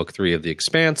sci-fi of book 3 of The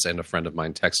Expanse, and a friend of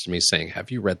mine texted me saying, have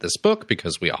you read this book?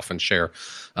 Because we often share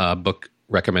book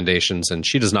recommendations, and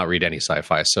she does not read any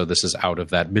sci-fi, so this is out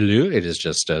of that milieu. It is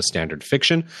just standard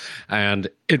fiction, and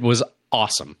it was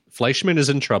awesome. Fleischman is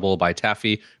in Trouble by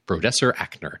Taffy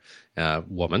Brodesser-Akner,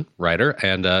 woman writer,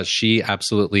 and she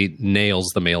absolutely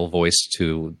nails the male voice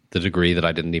to the degree that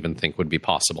I didn't even think would be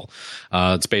possible.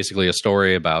 It's basically a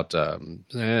story about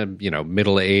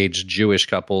middle-aged Jewish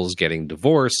couples getting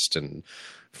divorced and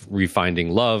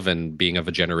refinding love and being of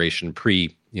a generation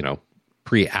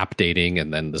pre-app dating,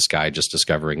 and then this guy just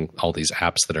discovering all these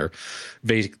apps that are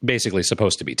basically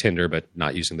supposed to be Tinder, but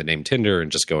not using the name Tinder,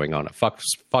 and just going on a fuck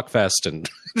fest, and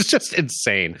it's just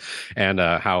insane. And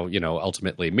how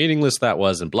ultimately meaningless that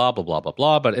was, and blah blah blah blah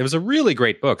blah. But it was a really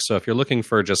great book. So if you're looking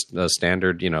for just a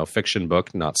standard fiction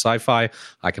book, not sci-fi,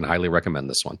 I can highly recommend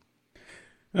this one.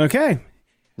 Okay.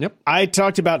 Yep. I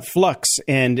talked about Flux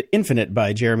and Infinite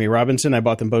by Jeremy Robinson. I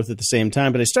bought them both at the same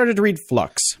time, but I started to read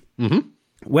Flux. Mm-hmm.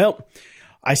 Well,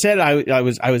 I said I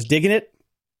was digging it.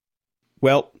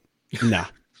 Well, nah.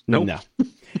 Nope. No.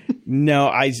 No,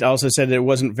 I also said it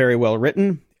wasn't very well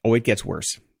written. Oh, it gets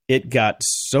worse. It got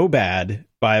so bad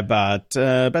by about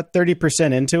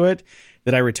 30% into it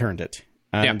that I returned it.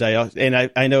 And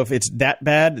I know if it's that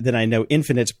bad, then I know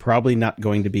Infinite's probably not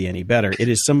going to be any better. It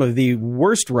is some of the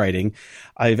worst writing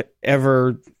I've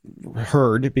ever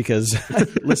heard because I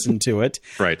listened to it.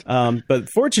 Right. But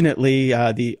fortunately,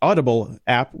 the Audible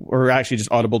app, or actually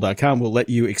just audible.com, will let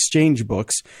you exchange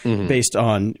books based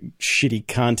on shitty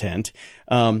content.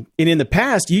 And in the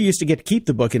past, you used to get to keep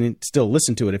the book and still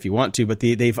listen to it if you want to, but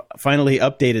they've finally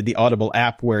updated the Audible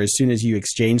app where as soon as you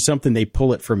exchange something, they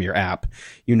pull it from your app.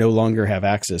 You no longer have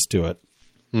access to it.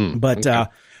 But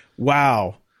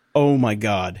wow. Oh, my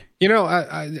God.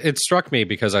 It struck me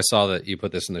because I saw that you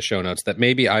put this in the show notes that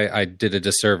maybe I did a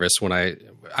disservice when I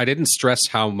didn't stress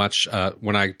how much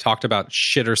when I talked about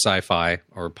shitter sci-fi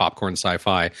or popcorn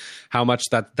sci-fi, how much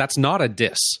that's not a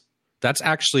diss. That's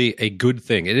actually a good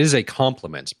thing. It is a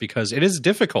compliment because it is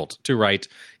difficult to write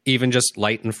even just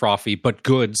light and frothy but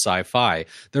good sci-fi.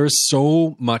 There is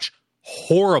so much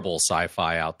horrible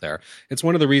sci-fi out there. It's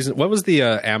one of the reasons. What was the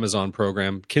Amazon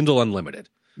program? Kindle Unlimited.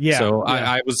 Yeah. So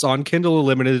yeah. I was on Kindle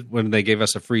Unlimited when they gave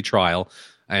us a free trial.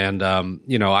 And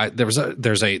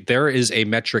there is a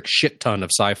metric shit ton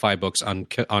of sci-fi books on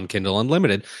Kindle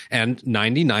Unlimited, and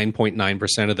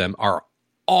 99.9% of them are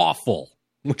awful,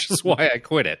 which is why I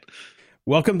quit it.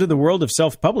 Welcome to the world of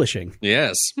self-publishing.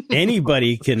 Yes,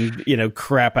 Anybody can,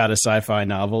 crap out a sci-fi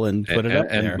novel and put it up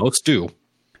there. And most do.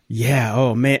 Yeah.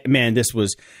 Oh man,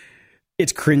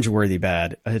 it's cringeworthy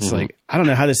bad. It's like, I don't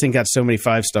know how this thing got so many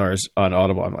 5 stars on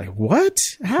Audible. I'm like, what?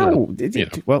 How?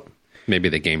 Well, maybe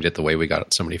they gamed it the way we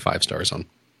got so many 5 stars on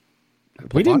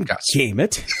Apple we didn't Podcasts. game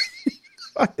it.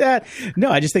 Fuck that.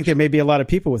 No, I just think there may be a lot of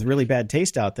people with really bad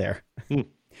taste out there.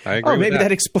 I agree. Maybe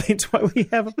that explains why we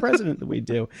have a president that we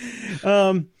do.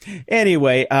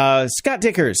 Anyway, Scott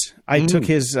Dickers. I took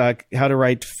his How to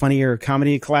Write Funnier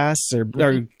comedy class or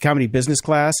comedy business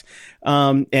class,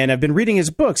 and I've been reading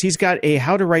his books. He's got a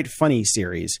How to Write Funny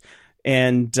series.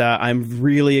 And I'm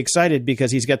really excited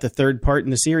because he's got the 3rd part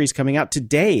in the series coming out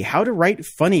today, How to Write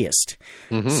Funniest.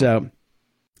 So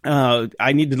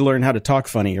I need to learn how to talk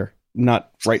funnier, not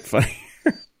write funnier.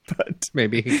 But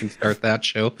maybe he can start that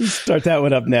show. Start that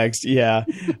one up next. Yeah.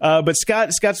 But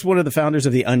Scott's one of the founders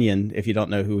of The Onion, if you don't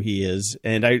know who he is.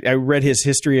 And I read his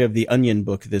History of the Onion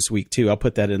book this week, too. I'll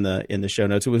put that in the show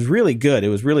notes. It was really good. It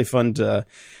was really fun to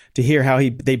hear how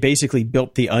they basically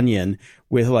built The Onion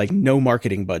with like no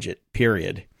marketing budget,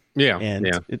 period. Yeah.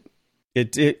 And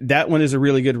that one is a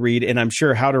really good read. And I'm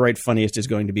sure How to Write Funniest is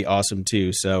going to be awesome,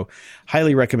 too. So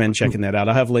highly recommend checking that out.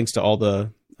 I'll have links to all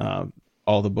the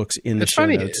books in the show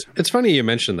notes. It's funny you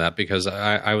mentioned that because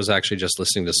I was actually just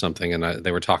listening to something and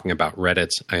they were talking about Reddit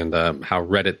and how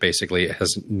Reddit basically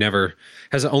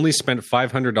has only spent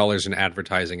 $500 in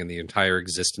advertising in the entire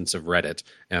existence of Reddit.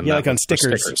 And like on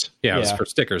stickers. Yeah, it was for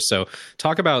stickers. So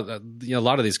talk about a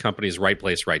lot of these companies, right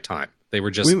place, right time. They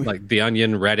were just like The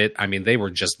Onion, Reddit. I mean, they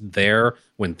were just there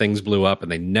when things blew up and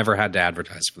they never had to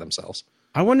advertise for themselves.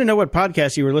 I want to know what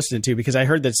podcast you were listening to because I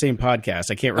heard that same podcast.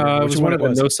 I can't remember which one it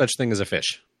was. No Such Thing as a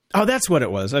Fish. Oh, that's what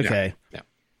it was. Okay.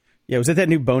 Yeah. Was it that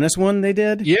new bonus one they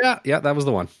did? Yeah, that was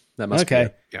the one. That must be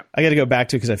it. Yeah. I got to go back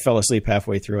to it because I fell asleep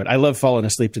halfway through it. I love falling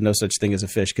asleep to No Such Thing as a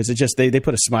Fish because it just they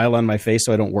put a smile on my face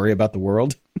so I don't worry about the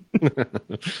world.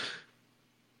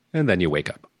 And then you wake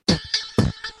up.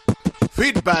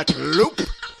 Feedback loop.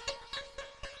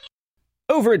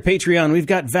 Over at Patreon, we've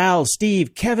got Val,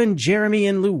 Steve, Kevin, Jeremy,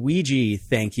 and Luigi.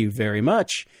 Thank you very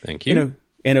much. Thank you.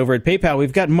 And over at PayPal,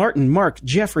 we've got Martin, Mark,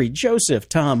 Jeffrey, Joseph,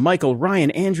 Tom, Michael,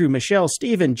 Ryan, Andrew, Michelle,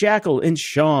 Stephen, Jackal, and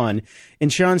Sean.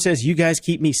 And Sean says, you guys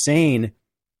keep me sane.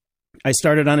 I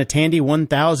started on a Tandy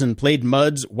 1000, played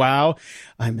MUDs, WoW.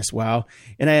 I miss WoW.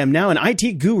 And I am now an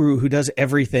IT guru who does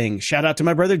everything. Shout out to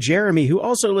my brother Jeremy, who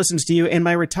also listens to you, and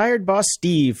my retired boss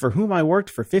Steve, for whom I worked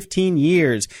for 15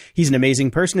 years. He's an amazing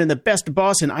person and the best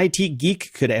boss an IT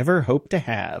geek could ever hope to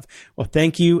have. Well,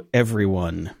 thank you,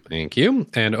 everyone. Thank you.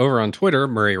 And over on Twitter,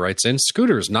 Murray writes in,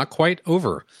 scooters not quite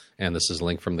over. And this is a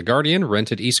link from The Guardian.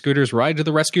 Rented e-scooters ride to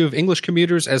the rescue of English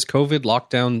commuters as COVID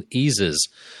lockdown eases.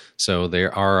 So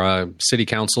there are city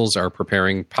councils are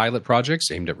preparing pilot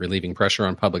projects aimed at relieving pressure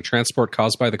on public transport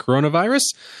caused by the coronavirus.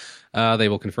 They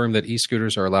will confirm that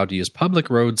e-scooters are allowed to use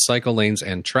public roads, cycle lanes,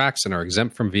 and tracks and are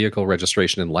exempt from vehicle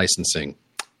registration and licensing.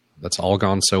 That's all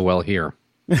gone so well here.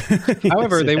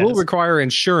 However, they will require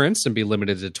insurance and be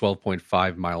limited to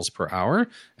 12.5 miles per hour.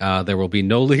 There will be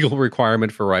no legal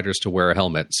requirement for riders to wear a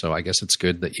helmet. So I guess it's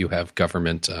good that you have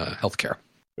government health care.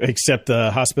 Except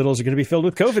the hospitals are going to be filled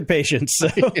with COVID patients. So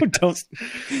you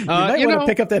might want to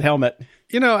pick up that helmet.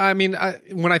 I mean,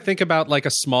 when I think about like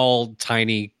a small,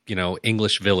 tiny,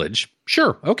 English village,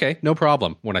 sure. Okay. No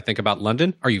problem. When I think about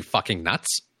London, are you fucking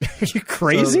nuts? Are you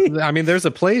crazy? So, I mean, there's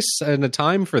a place and a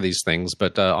time for these things,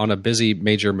 but on a busy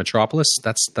major metropolis,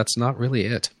 that's not really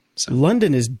it. So.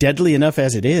 London is deadly enough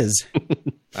as it is.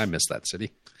 I miss that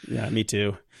city. Yeah, me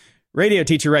too. Radio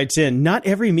Teacher writes in, not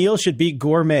every meal should be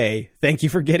gourmet. Thank you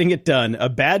for getting it done. A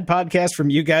bad podcast from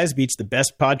you guys beats the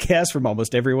best podcast from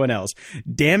almost everyone else.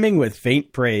 Damning with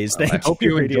faint praise. I hope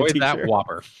you enjoyed that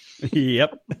Whopper.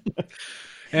 Yep.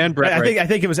 And Brett, I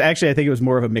think it was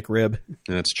more of a McRib.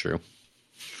 That's true.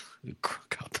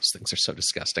 God, those things are so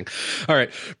disgusting. All right.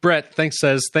 Brett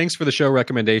says, thanks for the show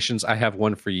recommendations. I have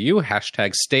one for you.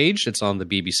 #Staged. It's on the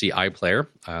BBC iPlayer.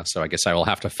 So I guess I will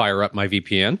have to fire up my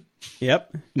VPN.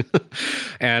 Yep.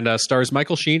 And stars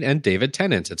Michael Sheen and David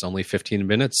Tennant. It's only 15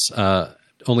 minutes.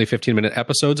 Only 15-minute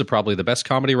episodes of probably the best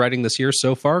comedy writing this year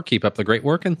so far. Keep up the great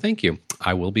work, and thank you.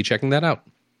 I will be checking that out.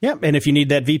 Yep, and if you need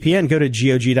that VPN, go to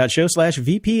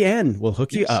gog.show/VPN. We'll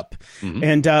hook you up. Mm-hmm.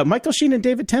 And Michael Sheen and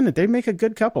David Tennant, they make a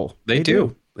good couple. They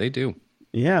do. They do.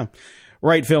 Yeah.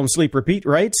 Right Film Sleep Repeat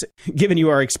writes, given you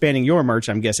are expanding your merch,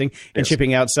 I'm guessing, and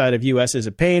shipping outside of US is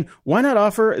a pain, why not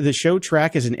offer the show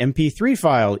track as an MP3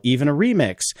 file, even a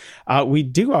remix? We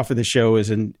do offer the show as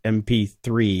an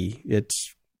MP3.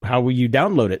 It's how will you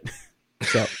download it?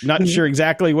 So not sure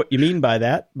exactly what you mean by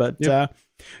that, but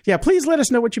yeah, please let us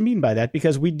know what you mean by that,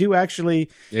 because we do actually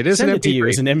send it to you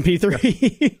as an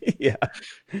MP3. Yeah.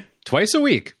 Twice a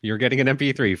week, you're getting an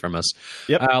MP3 from us.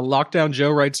 Yep. Lockdown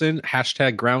Joe writes in,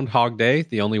 #Groundhog Day.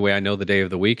 The only way I know the day of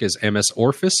the week is MS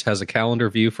Orphis has a calendar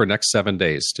view for next 7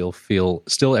 days. Still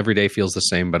every day feels the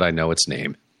same, but I know its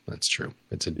name. That's true.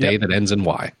 It's a day that ends in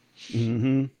Y.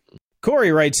 Mm-hmm.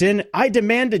 Corey writes in, I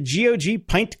demand a GOG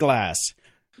pint glass.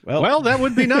 Well, that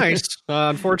would be nice.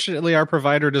 Unfortunately, our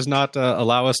provider does not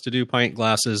allow us to do pint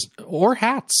glasses or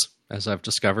hats, as I've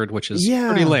discovered, which is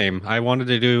pretty lame. I wanted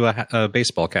to do a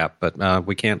baseball cap, but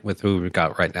we can't with who we've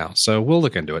got right now. So we'll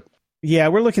look into it. Yeah,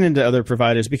 we're looking into other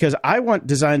providers because I want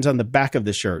designs on the back of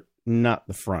the shirt, not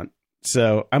the front.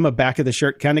 So I'm a back of the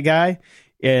shirt kind of guy,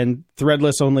 and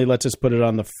Threadless only lets us put it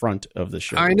on the front of the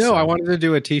shirt. I know. So I wanted to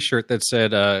do a T-shirt that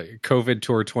said COVID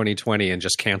Tour 2020 and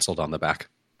just canceled on the back.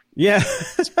 Yeah,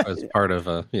 as part of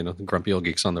the Grumpy Old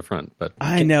Geeks on the front. But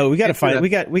I know we got to find we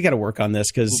got to work on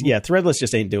this because Threadless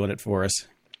just ain't doing it for us.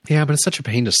 Yeah, but it's such a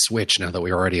pain to switch now that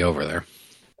we're already over there.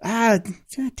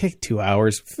 Take 2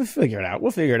 hours. Figure it out.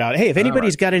 We'll figure it out. Hey, if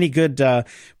anybody's got any good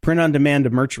print-on-demand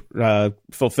merch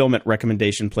fulfillment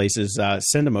recommendation places,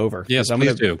 send them over. Yes,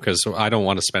 please do, because I don't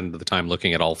want to spend the time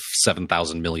looking at all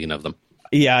 7,000 million of them.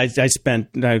 Yeah, I spent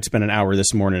an hour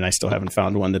this morning, and I still haven't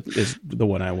found one that is the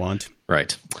one I want.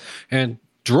 Right. And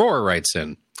Drawer writes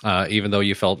in, even though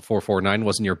you felt 449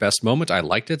 wasn't your best moment, I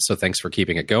liked it, so thanks for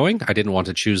keeping it going. I didn't want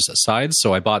to choose sides,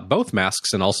 so I bought both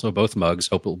masks and also both mugs.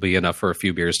 Hope it'll be enough for a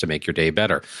few beers to make your day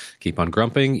better. Keep on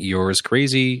grumping. Yours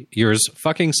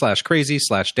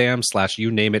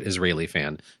fucking/crazy/damn/you name it Israeli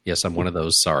fan. Yes, I'm one of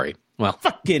those. Sorry. Well,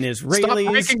 fucking Israelis. Stop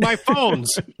hacking my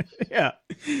phones. Yeah.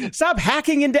 Stop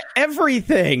hacking into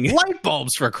everything. Light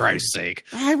bulbs, for Christ's sake.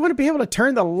 I want to be able to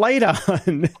turn the light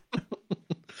on.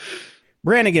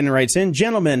 Brannigan writes in,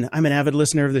 gentlemen, I'm an avid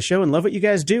listener of the show and love what you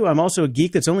guys do. I'm also a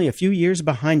geek that's only a few years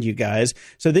behind you guys.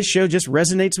 So this show just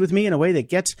resonates with me in a way that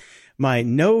gets my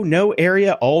no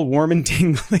area all warm and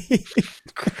tingly.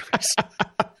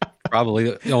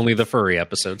 Probably only the furry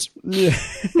episodes. Yeah.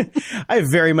 I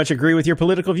very much agree with your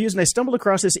political views, and I stumbled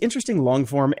across this interesting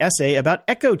long-form essay about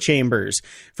echo chambers.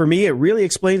 For me, it really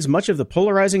explains much of the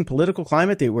polarizing political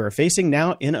climate that we're facing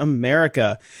now in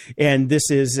America. And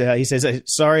this is, he says,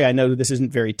 sorry, I know this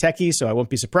isn't very techy, so I won't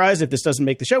be surprised if this doesn't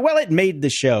make the show. Well, it made the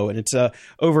show, and it's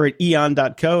over at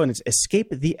eon.co, and it's Escape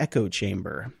the Echo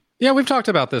Chamber. Yeah, we've talked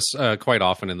about this quite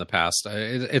often in the past.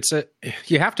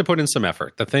 You have to put in some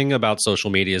effort. The thing about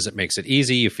social media is it makes it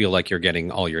easy. You feel like you're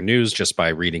getting all your news just by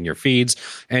reading your feeds,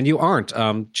 and you aren't.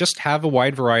 Just have a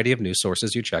wide variety of news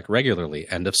sources you check regularly.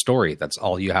 End of story. That's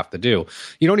all you have to do.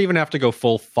 You don't even have to go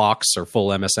full Fox or full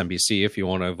MSNBC if you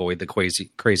want to avoid the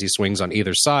crazy swings on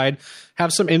either side.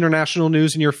 Have some international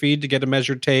news in your feed to get a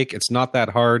measured take. It's not that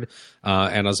hard.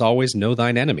 And as always, know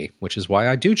thine enemy, which is why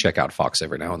I do check out Fox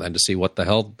every now and then to see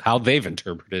how they've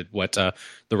interpreted what the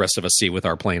rest of us see with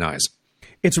our plain eyes.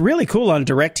 It's really cool on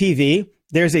DirecTV.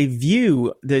 There's a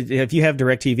view that if you have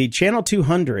DirecTV, channel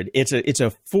 200, it's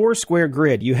a 4-square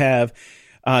grid. You have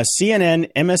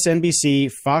CNN,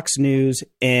 MSNBC, Fox News,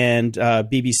 and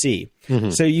BBC.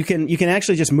 Mm-hmm. So you can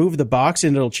actually just move the box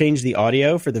and it'll change the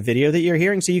audio for the video that you're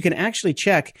hearing. So you can actually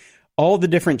check all the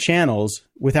different channels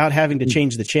without having to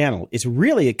change the channel. It's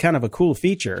really a kind of a cool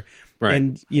feature. Right.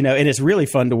 And, and it's really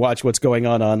fun to watch what's going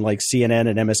on like CNN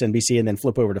and MSNBC and then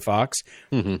flip over to Fox.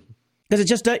 Mm-hmm.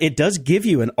 Because it does give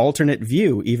you an alternate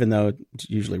view, even though it's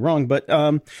usually wrong. But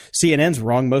CNN's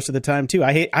wrong most of the time too.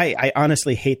 I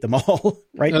honestly hate them all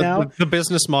right now. The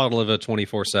business model of a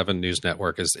 24/7 news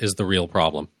network is the real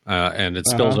problem, and it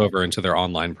spills over into their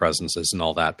online presences and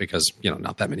all that because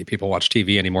not that many people watch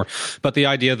TV anymore. But the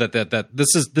idea that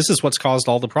this is what's caused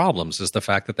all the problems is the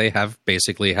fact that they have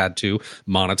basically had to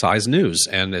monetize news,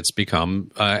 and it's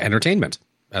become entertainment.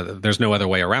 There's no other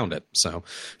way around it. So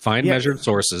find measured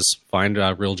sources, find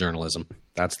real journalism.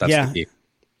 That's the key.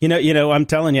 I'm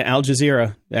telling you, Al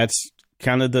Jazeera, that's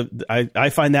kind of I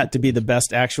find that to be the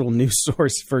best actual news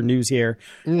source for news here.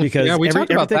 Because we talked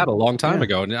about that a long time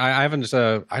ago. And I haven't,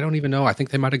 I don't even know. I think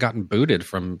they might have gotten booted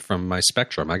from my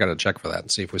Spectrum. I got to check for that and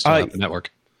see if we still have the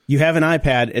network. You have an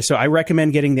iPad, so I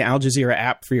recommend getting the Al Jazeera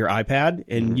app for your iPad,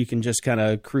 and you can just kind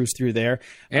of cruise through there.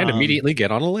 And immediately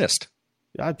get on a list.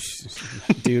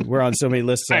 Dude, we're on so many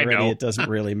lists already, it doesn't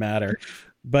really matter.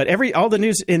 But all the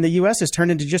news in the U.S. has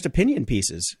turned into just opinion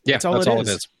pieces. Yeah, that's all it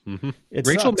is. Mm-hmm. It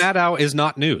Rachel sucks. Maddow is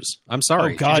not news. I'm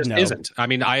sorry. Oh, God, she just no. isn't. I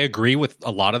mean, I agree with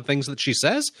a lot of things that she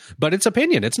says, but it's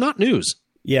opinion. It's not news.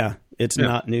 Yeah, it's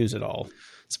not news at all.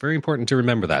 It's very important to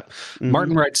remember that.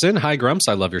 Martin writes in, "Hi, Grumps.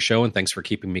 I love your show, and thanks for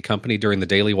keeping me company during the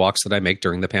daily walks that I make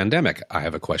during the pandemic. I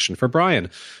have a question for Brian.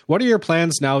 What are your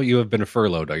plans now you have been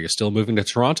furloughed? Are you still moving to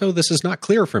Toronto? This is not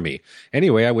clear for me.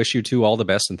 Anyway, I wish you two all the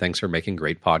best, and thanks for making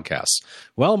great podcasts."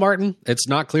 Well, Martin, it's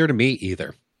not clear to me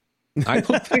either. I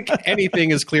don't think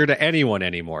anything is clear to anyone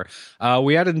anymore.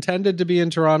 We had intended to be in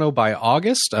Toronto by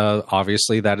August.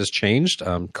 Obviously, that has changed.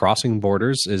 Crossing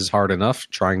borders is hard enough.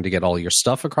 Trying to get all your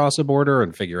stuff across a border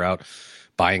and figure out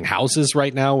buying houses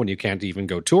right now when you can't even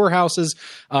go tour houses.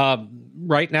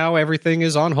 Right now, everything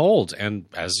is on hold. And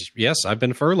yes, I've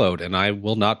been furloughed, and I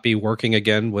will not be working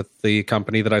again with the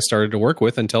company that I started to work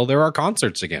with until there are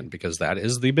concerts again, because that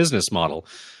is the business model.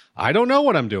 I don't know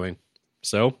what I'm doing.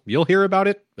 So you'll hear about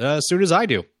it as soon as I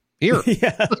do. Here.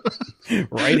 Yeah,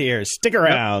 right here. Stick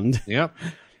around. Yep.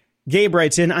 Gabe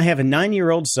writes in, "I have a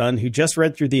 9-year-old son who just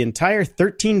read through the entire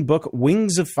 13-book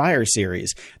Wings of Fire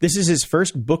series. This is his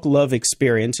first book love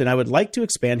experience, and I would like to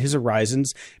expand his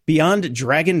horizons beyond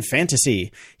dragon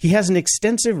fantasy. He has an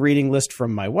extensive reading list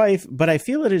from my wife, but I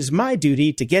feel it is my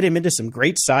duty to get him into some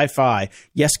great sci-fi.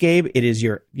 Yes, Gabe, it is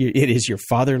your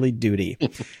fatherly duty."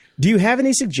 Do you have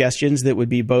any suggestions that would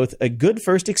be both a good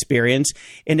first experience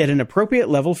and at an appropriate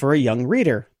level for a young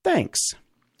reader? Thanks.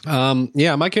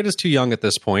 Yeah, my kid is too young at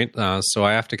this point, so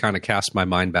I have to kind of cast my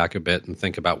mind back a bit and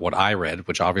think about what I read,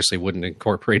 which obviously wouldn't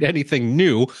incorporate anything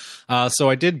new.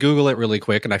 So I did Google it really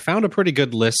quick, and I found a pretty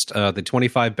good list, the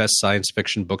 25 best science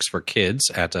fiction books for kids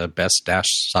at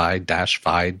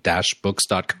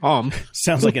best-sci-fi-books.com.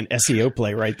 Sounds like an SEO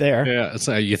play right there. Yeah,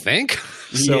 so you think?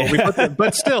 So Yeah.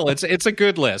 but still, it's a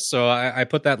good list. So I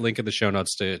put that link in the show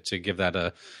notes to give that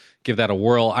a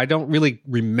whirl. I don't really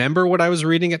remember what I was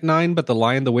reading at 9, but The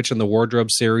Lion, the Witch, and the Wardrobe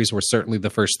series were certainly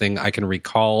the first thing I can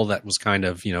recall that was kind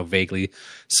of, vaguely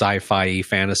sci-fi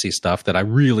fantasy stuff that I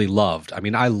really loved. I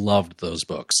mean, I loved those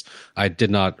books. I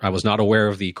was not aware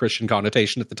of the Christian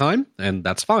connotation at the time, and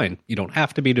that's fine. You don't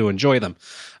have to be to enjoy them.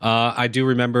 I do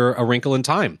remember A Wrinkle in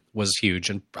Time was huge,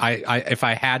 and I if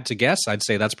I had to guess, I'd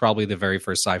say that's probably the very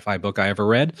first sci-fi book I ever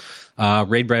read.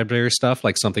 Ray Bradbury stuff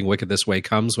like Something Wicked This Way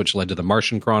Comes, which led to the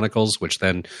Martian Chronicles, which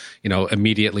then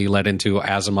immediately led into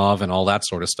Asimov and all that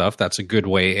sort of stuff. That's a good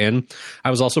way in.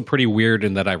 I was also pretty weird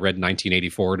in that I read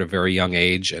 1984 at a very young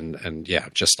age, and yeah,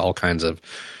 just all kinds of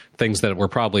things that were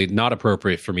probably not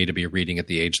appropriate for me to be reading at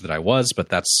the age that I was, but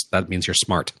that means you're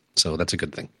smart, so that's a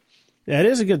good thing. That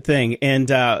is a good thing. And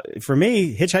for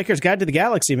me, Hitchhiker's Guide to the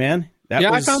Galaxy, man.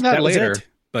 I found that later. Was it.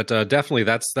 But definitely,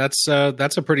 that's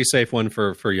a pretty safe one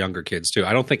for younger kids too.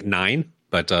 I don't think 9,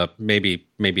 but maybe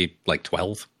like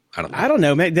 12. I don't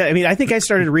know. I mean, I think I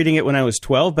started reading it when I was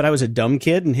 12, but I was a dumb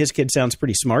kid, and his kid sounds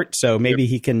pretty smart, so maybe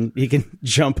he can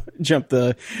jump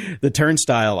the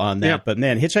turnstile on that. Yep. But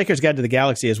man, Hitchhiker's Guide to the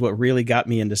Galaxy is what really got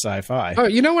me into sci-fi. Oh,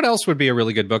 you know what else would be a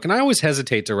really good book? And I always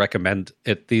hesitate to recommend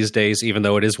it these days, even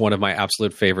though it is one of my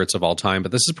absolute favorites of all time.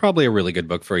 But this is probably a really good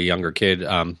book for a younger kid.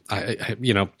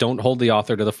 Don't hold the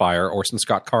author to the fire. Orson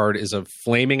Scott Card is a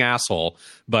flaming asshole,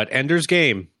 but Ender's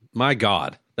Game, my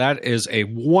God. That is a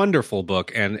wonderful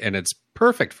book, and it's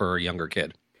perfect for a younger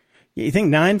kid. You think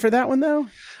 9 for that one, though?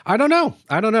 I don't know.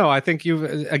 I think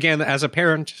again, as a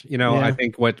parent, I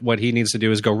think what he needs to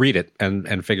do is go read it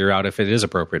and figure out if it is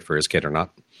appropriate for his kid or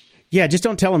not. Yeah, just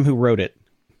don't tell him who wrote it.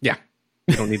 Yeah.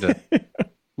 You don't need to.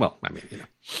 Well, I mean,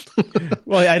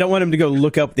 Well, I don't want him to go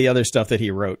look up the other stuff that he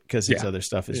wrote, because his other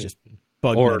stuff is just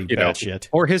bug nutty bad shit.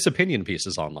 Or his opinion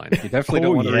pieces online. You definitely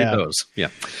don't want to read those. Yeah.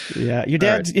 Yeah.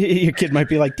 Your kid might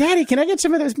be like, "Daddy, can I get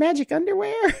some of those magic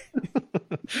underwear?"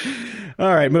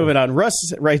 All right, moving on.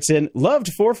 Russ writes in, "Loved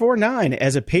 449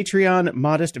 as a Patreon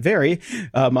very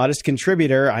modest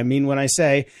contributor. I mean when I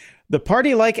say the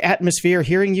party-like atmosphere,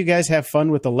 hearing you guys have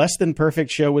fun with the Less Than Perfect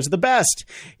show was the best.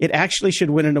 It actually should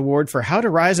win an award for how to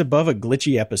rise above a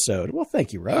glitchy episode." Well,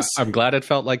 thank you, Russ. I'm glad it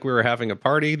felt like we were having a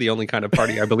party. The only kind of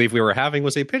party I believe we were having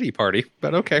was a pity party,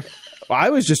 but okay. Well, I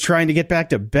was just trying to get back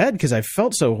to bed because I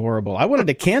felt so horrible. I wanted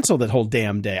to cancel that whole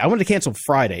damn day. I wanted to cancel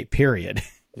Friday, period.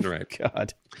 Right.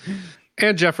 God.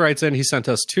 And Jeff writes in, he sent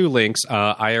us 2 links.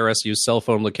 IRS used cell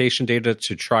phone location data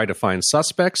to try to find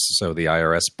suspects. So the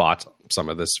IRS bought some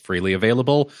of this freely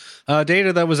available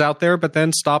data that was out there, but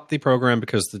then stopped the program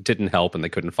because it didn't help and they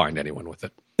couldn't find anyone with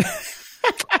it.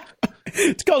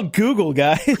 It's called Google,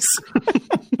 guys.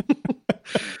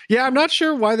 Yeah, I'm not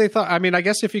sure why they thought. I mean, I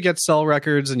guess if you get cell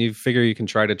records and you figure you can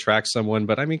try to track someone,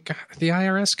 but I mean, God, the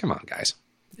IRS, come on, guys.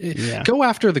 Yeah. Go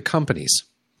after the companies.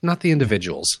 not the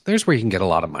individuals. There's where you can get a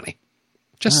lot of money.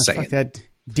 Just saying. Fuck that.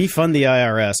 Defund the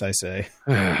IRS, I say.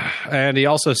 And he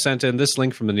also sent in this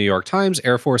link from the New York Times.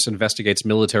 Air Force investigates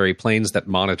military planes that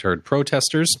monitored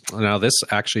protesters. Now, this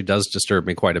actually does disturb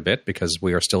me quite a bit because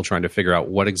we are still trying to figure out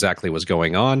what exactly was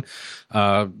going on.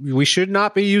 We should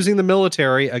not be using the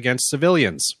military against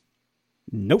civilians.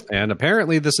 Nope. And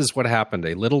apparently this is what happened.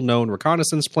 A little-known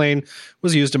reconnaissance plane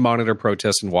was used to monitor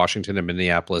protests in Washington and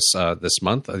Minneapolis this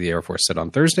month. The Air Force said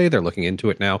on Thursday they're looking into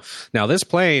it now. Now, this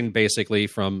plane, basically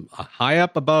from high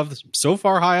up above, so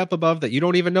far high up above that you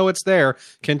don't even know it's there,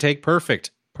 can take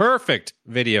perfect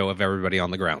video of everybody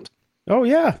on the ground. Oh,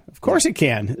 yeah. Of course it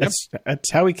can.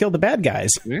 That's how we kill the bad guys.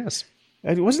 Yes.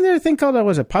 Wasn't there a thing called,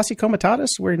 was it Posse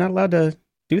Comitatus, where you're not allowed to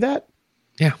do that?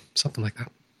 Yeah, something like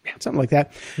that. Something like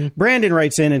that. Brandon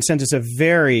writes in and sent us a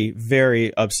very,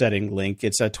 very upsetting link.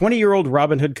 It's a 20-year-old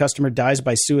Robinhood customer dies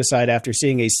by suicide after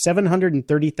seeing a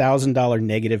 $730,000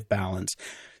 negative balance.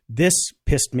 This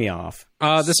pissed me off.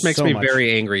 This makes so me much.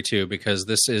 very angry, too, because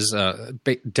this is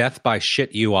death by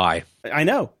shit UI. I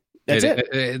know. That's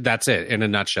it. That's it in a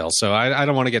nutshell. So I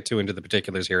don't want to get too into the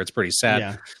particulars here. It's pretty sad.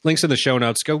 Yeah. Links in the show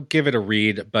notes. Go give it a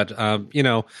read. But,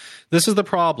 this is the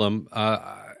problem.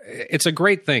 It's a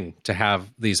great thing to have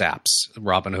these apps,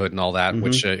 Robinhood and all that,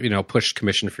 which, push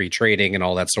commission-free trading and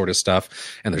all that sort of stuff.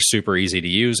 And they're super easy to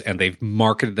use. And they've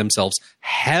marketed themselves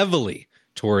heavily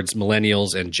towards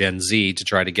millennials and Gen Z to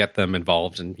try to get them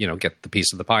involved and, get the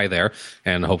piece of the pie there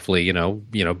and hopefully,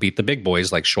 beat the big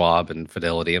boys like Schwab and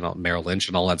Fidelity and Merrill Lynch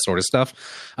and all that sort of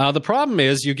stuff. The problem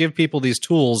is you give people these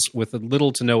tools with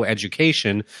little to no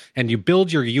education and you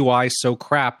build your UI so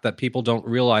crap that people don't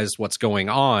realize what's going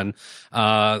on.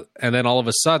 And then all of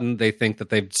a sudden they think that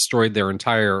they've destroyed their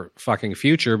entire fucking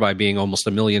future by being almost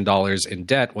 $1 million in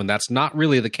debt when that's not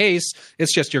really the case.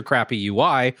 It's just your crappy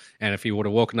UI. And if you would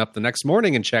have woken up the next morning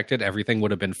and checked it, everything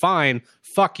would have been fine.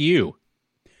 Fuck you.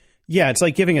 Yeah, it's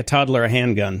like giving a toddler a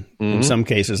handgun in some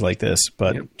cases like this,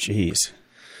 but geez.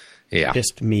 Yeah.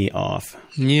 Pissed me off.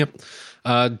 Yep.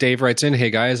 Dave writes in, hey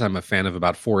guys, I'm a fan of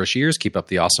about 4-ish years. Keep up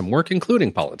the awesome work,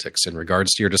 including politics. In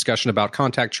regards to your discussion about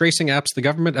contact tracing apps, the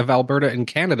government of Alberta and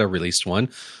Canada released one.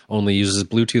 Only uses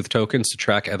Bluetooth tokens to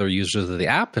track other users of the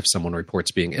app. If someone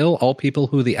reports being ill, all people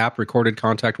who the app recorded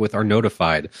contact with are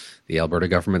notified. The Alberta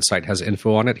government site has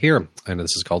info on it here, and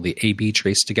this is called the AB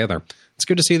Trace Together. It's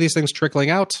good to see these things trickling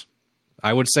out.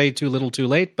 I would say too little too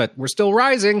late, but we're still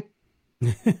rising.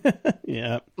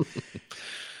 Yeah.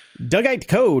 Dugite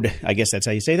Code, I guess that's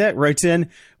how you say that, writes in,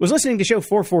 was listening to show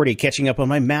 440, catching up on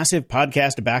my massive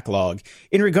podcast backlog.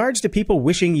 In regards to people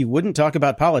wishing you wouldn't talk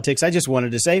about politics, I just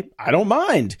wanted to say, I don't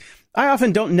mind. I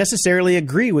often don't necessarily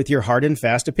agree with your hard and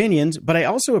fast opinions, but I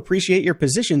also appreciate your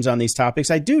positions on these topics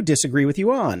I do disagree with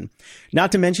you on.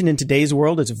 Not to mention, in today's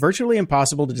world, it's virtually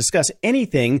impossible to discuss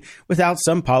anything without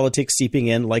some politics seeping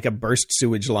in like a burst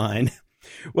sewage line.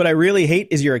 What I really hate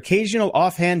is your occasional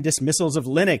offhand dismissals of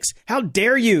Linux. How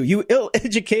dare you, you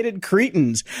ill-educated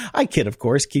cretins. I kid, of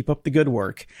course. Keep up the good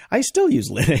work. I still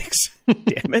use Linux.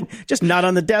 Damn it. Just not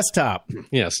on the desktop.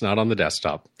 Yes, not on the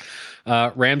desktop.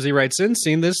 Ramsey writes in,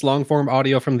 seen this long-form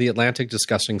audio from The Atlantic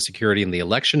discussing security in the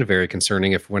election. Very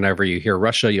concerning if whenever you hear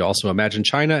Russia, you also imagine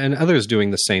China and others doing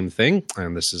the same thing.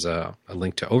 And this is a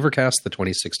link to Overcast. The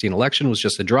 2016 election was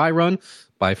just a dry run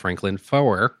by Franklin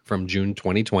Foer from June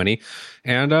 2020.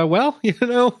 And,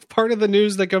 part of the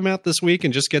news that came out this week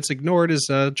and just gets ignored is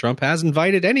Trump has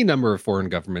invited any number of foreign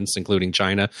governments, including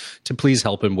China, to please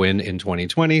help him win in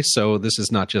 2020. So this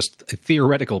is not just a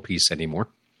theoretical piece anymore.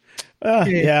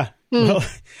 Yeah. Well,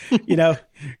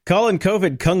 calling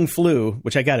COVID Kung Flu,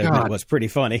 which I got to admit was pretty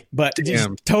funny, but it's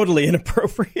totally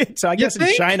inappropriate. So I guess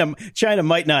China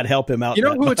might not help him out. You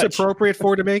know who much. It's appropriate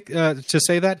for to make to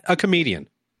say that? A comedian,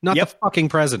 not the fucking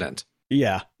president.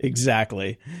 Yeah,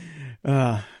 exactly.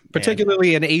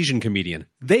 Particularly an Asian comedian.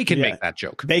 They can make that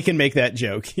joke. They can make that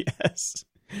joke, yes.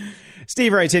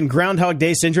 Steve writes in, Groundhog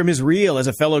Day syndrome is real. As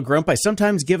a fellow grump, I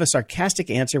sometimes give a sarcastic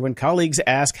answer when colleagues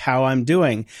ask how I'm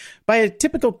doing. By a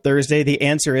typical Thursday, the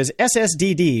answer is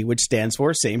SSDD, which stands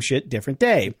for same shit, different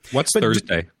day. What's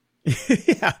Thursday?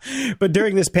 Yeah, but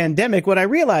during this pandemic, what I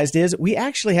realized is we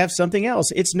actually have something else.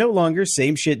 It's no longer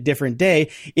same shit, different day.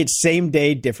 It's same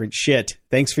day, different shit.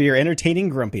 Thanks for your entertaining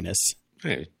grumpiness.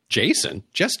 Hey, Jason,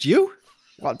 just you?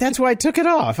 Well, that's why I took it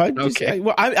off.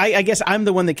 I guess I'm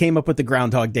the one that came up with the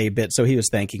Groundhog Day bit, so he was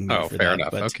thanking me for that. Fair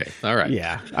enough. But, okay. All right.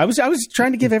 Yeah. I was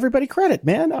trying to give everybody credit,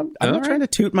 man. I'm not trying to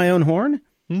toot my own horn.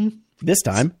 This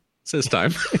time. It's this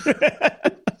time.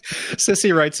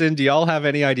 Sissy writes in, do y'all have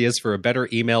any ideas for a better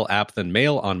email app than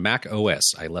Mail on Mac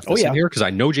OS? I left this in here because I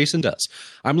know Jason does.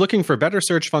 I'm looking for better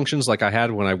search functions like I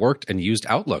had when I worked and used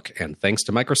Outlook. And thanks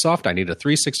to Microsoft, I need a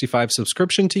 365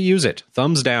 subscription to use it.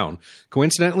 Thumbs down.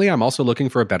 Coincidentally, I'm also looking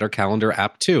for a better calendar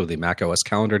app too. The Mac OS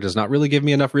calendar does not really give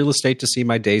me enough real estate to see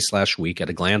my day/week at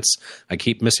a glance. I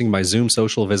keep missing my Zoom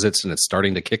social visits and it's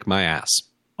starting to kick my ass.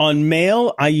 On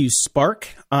Mail, I use Spark.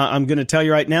 I'm going to tell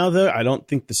you right now, though, I don't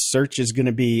think the search is going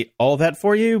to be all that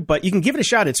for you, but you can give it a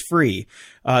shot. It's free.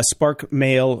 Spark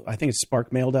Mail, I think it's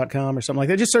sparkmail.com or something like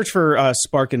that. Just search for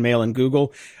Spark and Mail in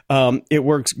Google. It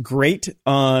works great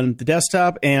on the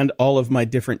desktop and all of my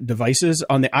different devices.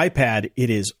 On the iPad,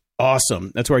 it is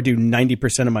awesome. That's where I do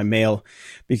 90% of my mail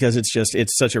because it's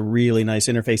such a really nice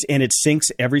interface and it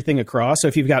syncs everything across. So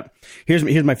if you've got, here's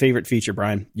my favorite feature,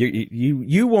 Brian.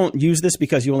 You won't use this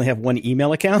because you only have one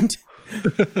email account.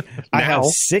 I have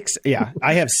six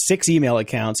email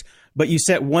accounts, but you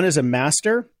set one as a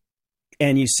master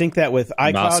and you sync that with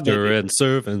iCloud. Master and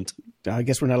servant. I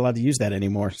guess we're not allowed to use that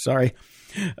anymore. Sorry.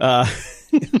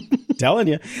 Telling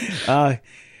you.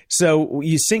 So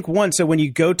you sync one. So when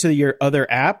you go to your other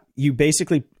app, you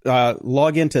basically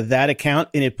log into that account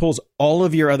and it pulls all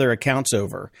of your other accounts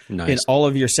over. Nice. In all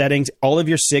of your settings, all of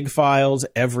your SIG files,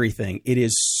 everything. It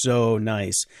is so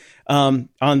nice. On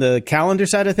the calendar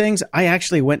side of things, I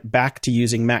actually went back to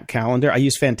using Mac Calendar. I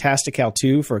used Fantastical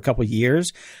 2 for a couple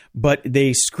years, but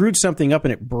they screwed something up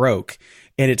and it broke.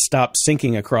 And it stopped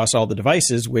syncing across all the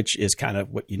devices, which is kind of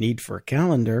what you need for a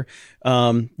calendar.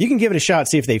 You can give it a shot,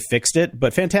 see if they fixed it.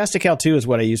 But Fantastical 2 is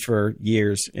what I used for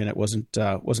years, and it wasn't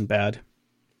bad.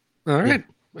 All right.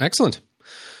 Yeah. Excellent.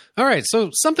 All right. So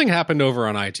something happened over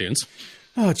on iTunes.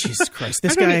 Oh, Jesus Christ.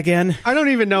 This guy again. I don't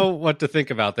even know what to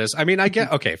think about this. I mean,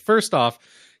 okay, first off,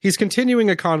 he's continuing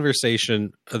a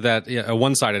conversation a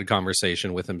one-sided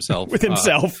conversation with himself.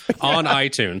 On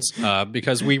iTunes,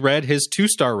 because we read his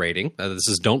 2-star rating. This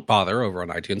is Don't Bother over on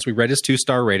iTunes. We read his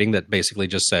 2-star rating that basically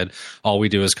just said, all we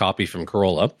do is copy from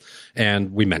Corolla.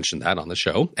 And we mentioned that on the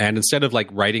show. And instead of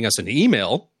writing us an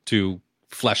email to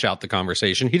flesh out the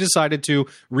conversation, he decided to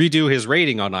redo his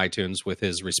rating on iTunes with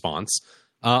his response.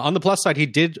 On the plus side, he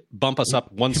did bump us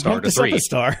up 1 star to 3.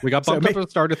 We got bumped up a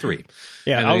star to 3.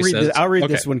 Yeah, and I'll read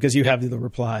this one because you have the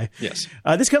reply. Yes.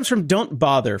 This comes from Don't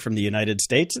Bother from the United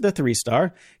States, the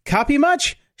 3-star. Copy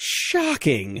much?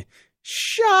 Shocking.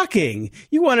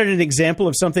 You wanted an example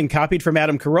of something copied from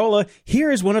Adam Carolla.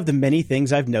 Here is one of the many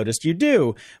things I've noticed you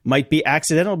do. Might be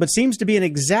accidental, but seems to be an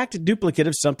exact duplicate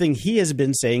of something he has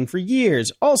been saying for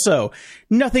years. Also,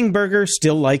 Nothing Burger,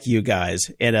 still like you guys.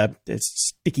 And a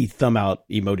sticky thumb out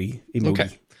emoji.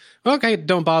 Okay,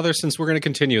 Don't Bother. Since we're going to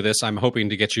continue this, I'm hoping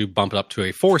to get you bumped up to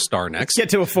a 4-star next. Get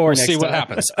to a 4 next. See what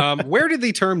happens. Where did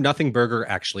the term Nothing Burger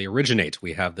actually originate?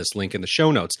 We have this link in the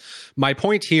show notes. My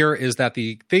point here is that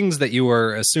the things that you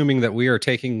are assuming that we are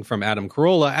taking from Adam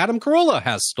Carolla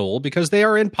has stole because they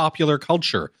are in popular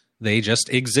culture. They just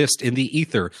exist in the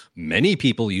ether. Many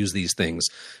people use these things.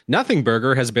 Nothing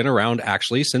Burger has been around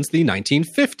actually since the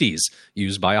 1950s,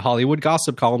 used by a Hollywood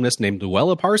gossip columnist named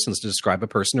Luella Parsons to describe a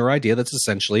person or idea that's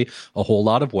essentially a whole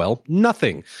lot of,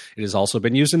 nothing. It has also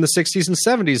been used in the 60s and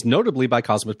 70s, notably by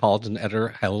Cosmopolitan editor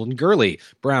Helen Gurley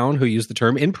Brown, who used the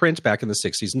term in print back in the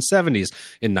 60s and 70s.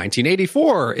 In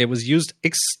 1984, it was used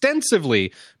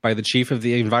extensively by the chief of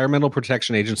the Environmental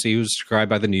Protection Agency, who was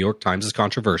described by the New York Times as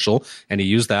controversial, and he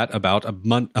used that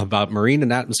about marine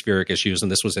and atmospheric issues, and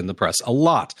this was in the press a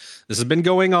lot. This has been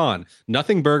going on.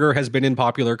 Nothing Burger has been in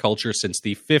popular culture since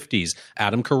the 50s.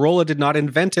 Adam Carolla did not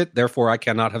invent it, therefore I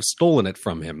cannot have stolen it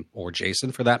from him, or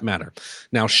Jason for that matter.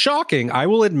 Now, shocking, I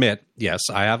will admit, yes,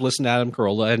 I have listened to Adam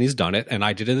Carolla, and he's done it, and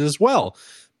I did it as well,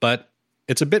 but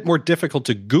it's a bit more difficult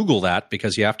to Google that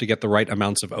because you have to get the right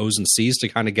amounts of O's and C's to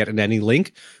kind of get in any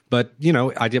link. But,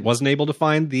 I wasn't able to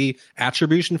find the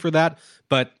attribution for that,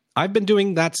 but I've been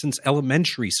doing that since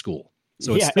elementary school.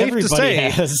 So it's safe to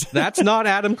say that's not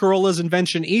Adam Carolla's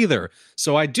invention either.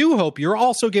 So I do hope you're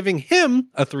also giving him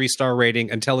a 3-star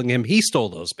rating and telling him he stole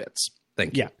those bits.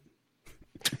 Thank you. Yeah.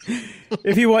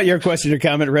 If you want your question or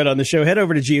comment read on the show, head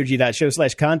over to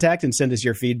gog.show/contact and send us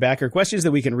your feedback or questions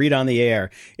that we can read on the air.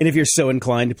 And if you're so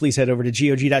inclined, please head over to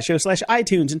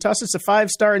gog.show/iTunes and toss us a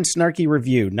 5-star and snarky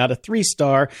review, not a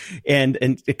 3-star and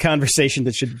a conversation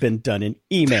that should have been done in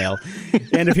email.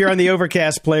 And if you're on the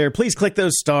Overcast player, please click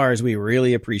those stars. We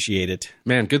really appreciate it.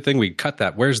 Man, good thing we cut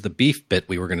that. Where's the beef bit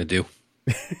we were going to do?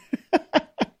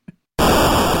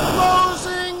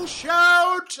 Closing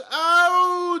shout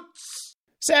outs.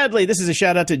 Sadly, this is a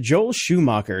shout out to Joel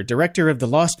Schumacher, director of the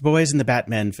Lost Boys and the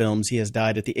Batman films. He has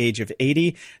died at the age of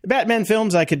 80. The Batman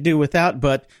films I could do without,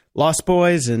 but Lost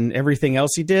Boys and everything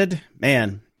else he did,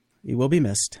 man, he will be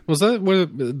missed. Was that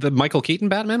the Michael Keaton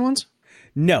Batman ones?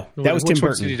 No, that was Tim Which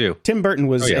ones Burton. did he do? Tim Burton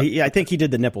was, Oh, yeah. I think he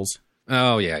did the nipples.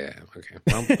 Oh, yeah. Okay.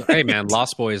 Well, hey, man,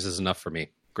 Lost Boys is enough for me.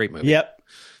 Great movie. Yep.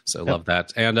 So love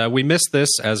that. And we missed this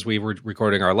as we were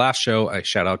recording our last show. A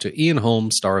shout out to Ian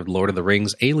Holm, star of Lord of the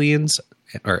Rings, Alien,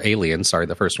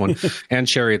 the first one, and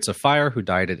Chariots of Fire, who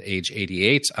died at age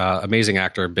 88. Amazing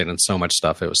actor, been in so much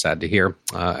stuff. It was sad to hear.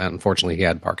 And unfortunately, he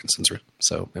had Parkinson's.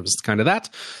 So it was kind of that.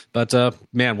 But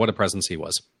man, what a presence he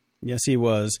was. Yes, he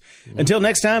was. Until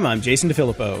next time, I'm Jason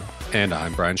DeFilippo. And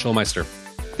I'm Brian Schulmeister.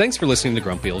 Thanks for listening to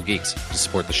Grumpy Old Geeks. To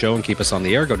support the show and keep us on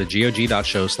the air, go to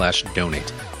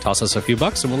gog.show/donate. Toss us a few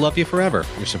bucks and we'll love you forever.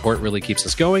 Your support really keeps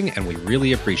us going and we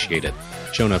really appreciate it.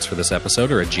 Show notes for this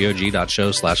episode are at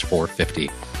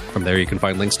gog.show/450. From there you can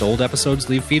find links to old episodes,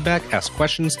 leave feedback, ask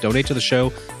questions, donate to the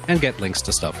show, and get links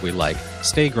to stuff we like.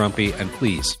 Stay grumpy and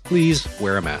please, please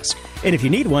wear a mask. And if you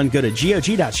need one, go to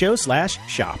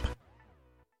gog.show/shop.